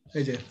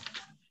 এই যে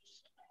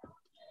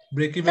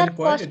ব্রেক ইভেন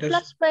পয়েন্ট, এটা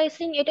প্লাস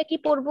প্রাইসিং এটা কি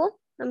পড়বো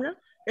আমরা?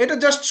 এটা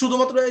জাস্ট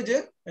শুধুমাত্র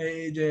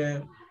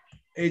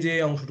এই যে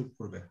অংশটুকু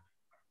পড়বে।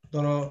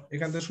 ধরো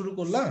এখান থেকে শুরু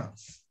করলা,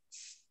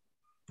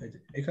 এই যে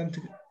এখান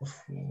থেকে,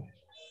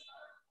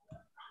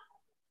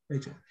 এই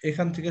যে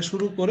এখান থেকে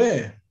শুরু করে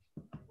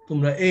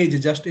তোমরা এই যে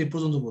জাস্ট এই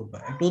পর্যন্ত বলবা।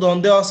 একটা উদাহরণ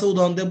দেওয়া আছে,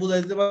 উদাহরণ দিয়ে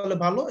বুঝাই দিতে পারলে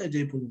ভালো। এই যে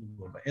এই পর্যন্ত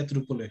বলবা,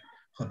 এতটুকু বলে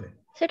হবে।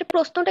 সেটা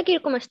প্রশ্নটা কি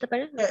রকম আসতে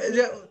পারে?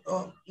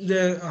 যে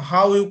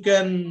how you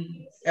can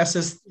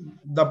assess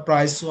the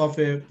price of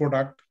A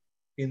product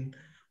in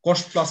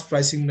cost plus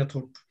pricing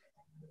method.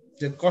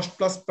 যে কস্ট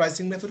প্লাস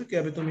প্রাইসিং মেথডে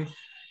কিভাবে তুমি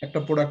একটা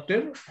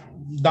প্রোডাক্টের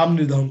দাম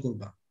নির্ধারণ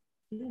করবা।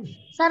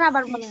 স্যার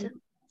আবার বলেন।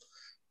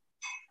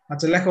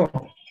 আচ্ছা লেখো,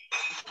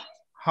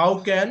 how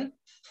can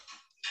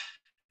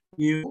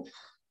you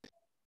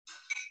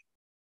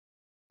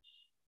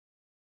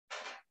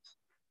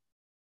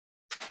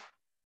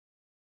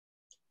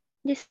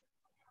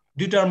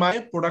determine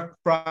product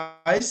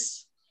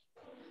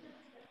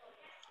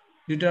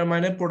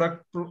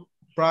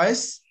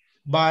price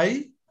by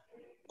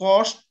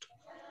cost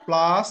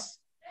plus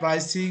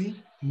pricing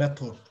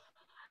method.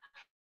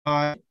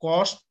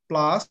 Cost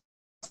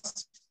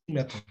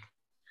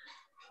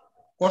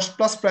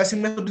plus pricing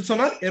method দিছো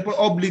না, এরপর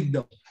অবলিক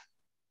দাও,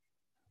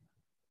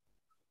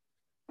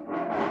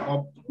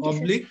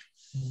 oblique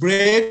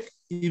break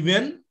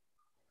even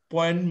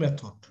point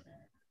method.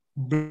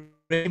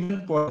 Break even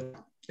point,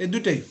 এই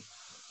দুটাই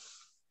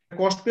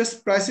কস্ট বেস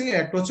প্রাইসিং।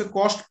 একটা হচ্ছে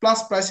কস্ট প্লাস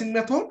প্রাইসিং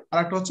মেথড, আর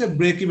একটা হচ্ছে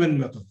ব্রেক ইভেন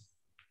মেথড।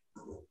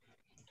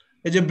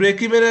 এই যে ব্রেক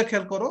ইভেন এর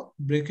খেয়াল করো,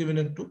 ব্রেক ইভেন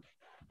একটু,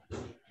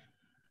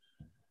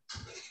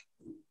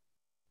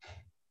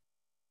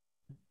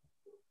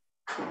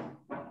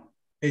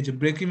 এই যে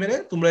ব্রেক ইভেনে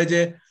তোমরা এই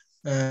যে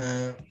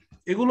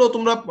এগুলো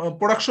তোমরা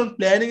প্রোডাকশন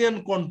প্ল্যানিং এন্ড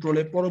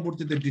কন্ট্রোলে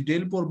পরবর্তীতে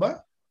ডিটেইল পড়বা।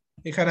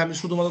 এখানে আমি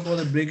শুধুমাত্র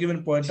তোমাদের ব্রেক ইভেন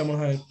পয়েন্টটা মনে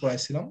হয়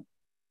পড়াইছিলাম।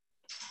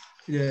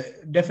 যে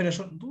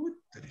ডেফিনেশন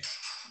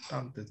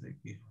টানতে চাই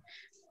কি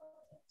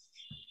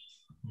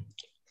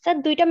স্যার,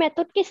 দুইটা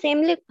মেথড কি সেম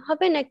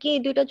হবে নাকি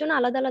দুইটার জন্য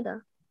আলাদা আলাদা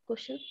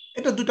কোশ্চেন?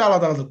 এটা দুটো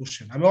আলাদা আলাদা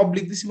কোশ্চেন, আমি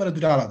অবলিক দিছি মানে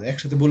দুটো আলাদা,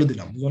 একসাথে বলে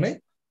দিলাম, বুঝো নাই?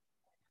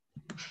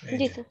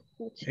 জি স্যার।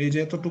 এই যে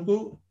এতটুকু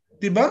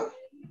দিবা,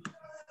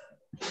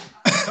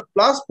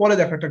 প্লাস পরে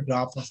দেখো একটা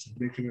গ্রাফ আছে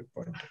ব্রেক ইভেন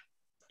পয়েন্ট,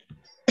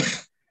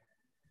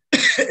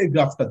 এই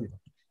গ্রাফটা দিবা,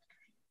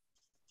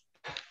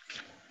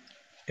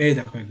 এই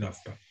দেখো এই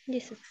গ্রাফটা। জি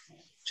স্যার।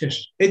 শেষ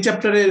এই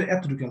চ্যাপ্টারের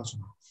এতটুকু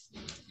আলোচনা।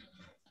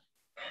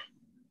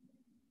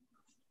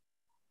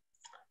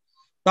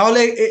 তাহলে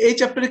এই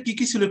চ্যাপ্টারে কি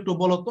কি ছিল একটু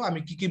বলো তো, আমি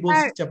কি কি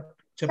বলছি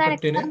চ্যাপ্টার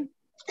 10 এ?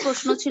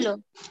 প্রশ্ন ছিল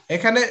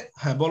এখানে,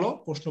 হ্যাঁ বলো,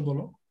 প্রশ্ন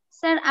বলো।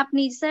 স্যার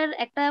আপনি স্যার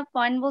একটা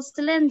পয়েন্ট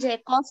বলছিলেন যে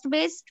কস্ট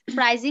বেসড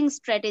প্রাইসিং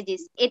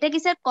স্ট্র্যাটেজিস, এটা কি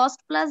স্যার কস্ট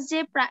প্লাস যে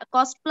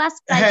কস্ট প্লাস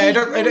প্রাইসিং? হ্যাঁ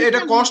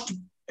এটা কস্ট,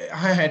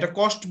 হ্যাঁ এটা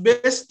কস্ট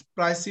বেসড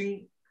প্রাইসিং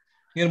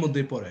এর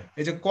মধ্যেই পড়ে।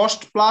 এই যে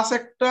কস্ট প্লাস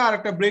একটা আর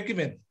একটা ব্রেক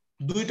ইভেন,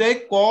 দুইটাই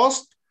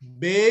কস্ট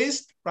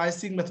বেসড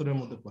প্রাইসিং মেথডের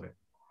মধ্যে পড়ে,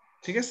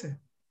 ঠিক আছে?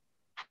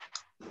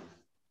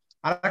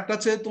 আর একটা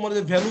হচ্ছে তোমার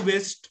যে ভ্যালু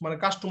বেসড, মানে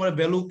কাস্টমারের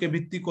ভ্যালু কে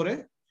ভিত্তি করে,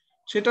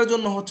 সেটার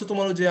জন্য হচ্ছে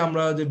তোমার যে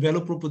আমরা যে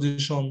ভ্যালু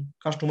প্রপোজিশন,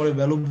 কাস্টমারের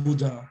ভ্যালু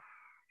বোঝা,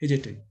 এই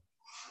যেটাই,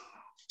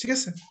 ঠিক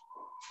আছে?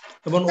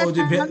 এবং ওই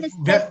যে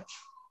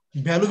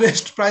ভ্যালু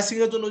বেসড প্রাইসিং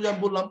এর জন্য যা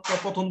বললাম,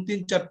 প্রথম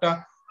 3-4টা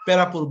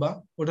প্যারা পড়বা,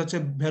 ওটা হচ্ছে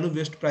ভ্যালু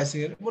বেসড প্রাইসিং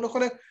এর। মনে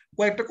করে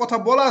কয়েকটা কথা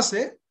বলা আছে,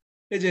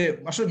 এই যে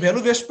আসলে ভ্যালু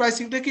বেসড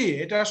প্রাইসিংটা কি,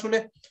 এটা আসলে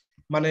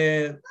মানে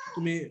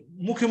তুমি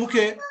মুখে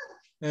মুখে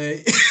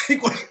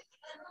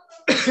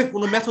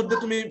কোনো মেথড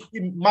দিয়ে তুমি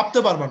মাপতে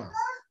পারবা না,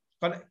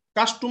 কারণ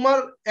কাস্টমার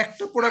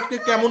একটা প্রোডাক্টে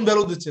কেমন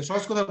ভ্যালু দিচ্ছে।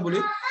 সহজ কথা বলি,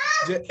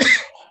 যে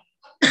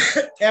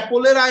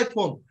অ্যাপলের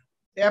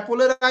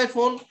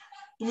আইফোন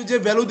তুমি যে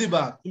ভ্যালু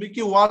দিবা, তুমি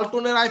কি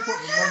ওয়ালটনের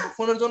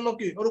ফোনের জন্য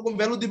কি ওরকম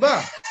ভ্যালু দিবা?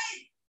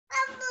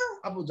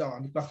 আপু যাও,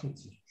 আমি ক্লাস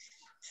নিচ্ছি।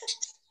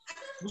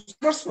 বুঝতে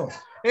পারছো?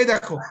 এই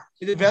দেখো,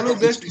 এই যে ভ্যালু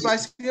বেসড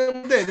প্রাইসিং এর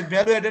মধ্যে যে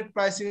ভ্যালু এডেড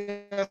প্রাইসিং,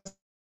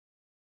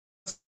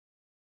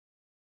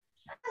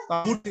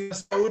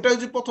 ওইটা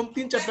যে প্রথম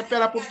 3-4টা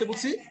প্যারা পড়তে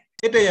বলছি,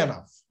 এটাই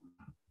এনাফ।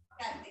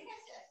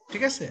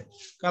 ঠিক আছে,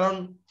 কারণ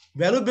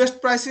ভ্যালু বেসড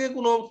প্রাইসিং এ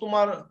কোনো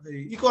তোমার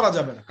ই করা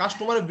যাবে না,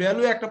 কাস্টমারের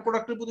ভ্যালু একটা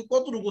প্রোডাক্টের প্রতি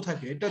কতটুকু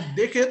থাকে এটা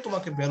দেখে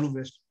তোমাকে ভ্যালু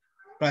বেসড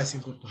প্রাইসিং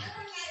করতে হবে।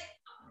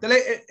 তাহলে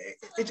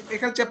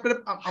এখানে চ্যাপ্টারে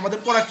আমাদের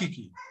পড়া কি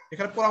কি?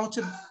 এখানে পড়া হচ্ছে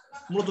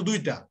মূলত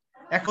দুইটা,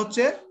 এক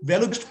হচ্ছে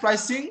ভ্যালু বেসড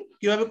প্রাইসিং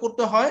কিভাবে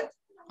করতে হয়,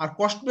 আর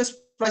কস্ট বেসড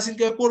প্রাইসিং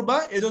কিভাবে করবা।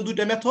 এই জন্য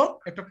দুইটা মেথড,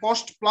 একটা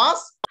কস্ট প্লাস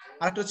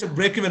আর একটা হচ্ছে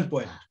ব্রেক ইভেন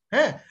পয়েন্ট।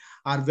 হ্যাঁ,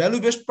 আর ভ্যালু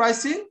বেসড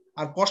প্রাইসিং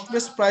আর কস্ট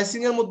বেসড প্রাইসিং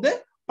এর মধ্যে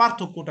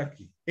পার্থক্যটা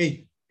কি,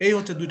 এই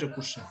হচ্ছে দুইটা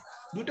কোশ্চেন,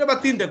 দুইটা বা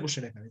তিনটা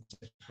কোশ্চেন এখানে।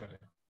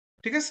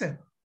 ঠিক আছে?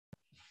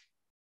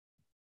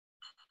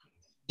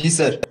 জি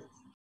স্যার।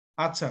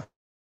 আচ্ছা,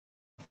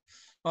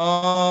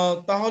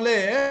 তাহলে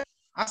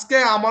আজকে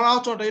আমার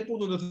আলোচনাটা এই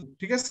পর্যন্ত।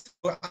 ঠিক আছে,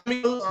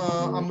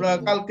 আমরা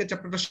কালকে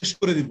চ্যাপ্টারটা শেষ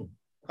করে দিব।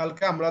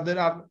 কালকে আমাদের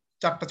আর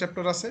 4টা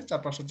চ্যাপ্টার আছে,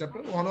 4-5টা চ্যাপ্টার,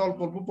 ওখানে অল্প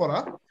অল্প পড়া,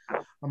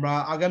 আমরা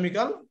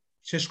আগামীকাল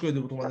শেষ করে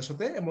দেবো তোমাদের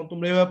সাথে। এবং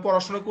তোমরা এভাবে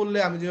পড়াশোনা করলে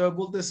আমি যেভাবে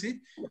বলতেছি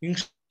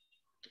ইনশাআল্লাহ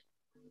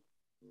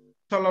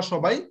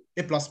সবাই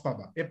এ প্লাস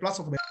পাবা, এ প্লাস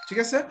অথবা। ঠিক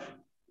আছে?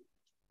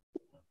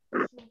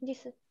 জি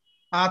স্যার।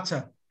 আচ্ছা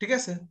ঠিক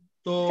আছে,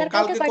 তো স্যার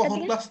কালকে কয়টা কখন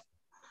থেকে? ক্লাস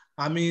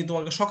আমি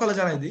তোমাকে সকালে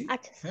জানাই দিই।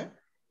 আচ্ছা। হ্যাঁ,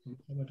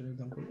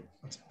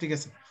 আচ্ছা ঠিক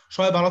আছে,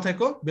 সবাই ভালো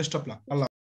থেকো, বেস্ট অফ লাক। আল্লাহ।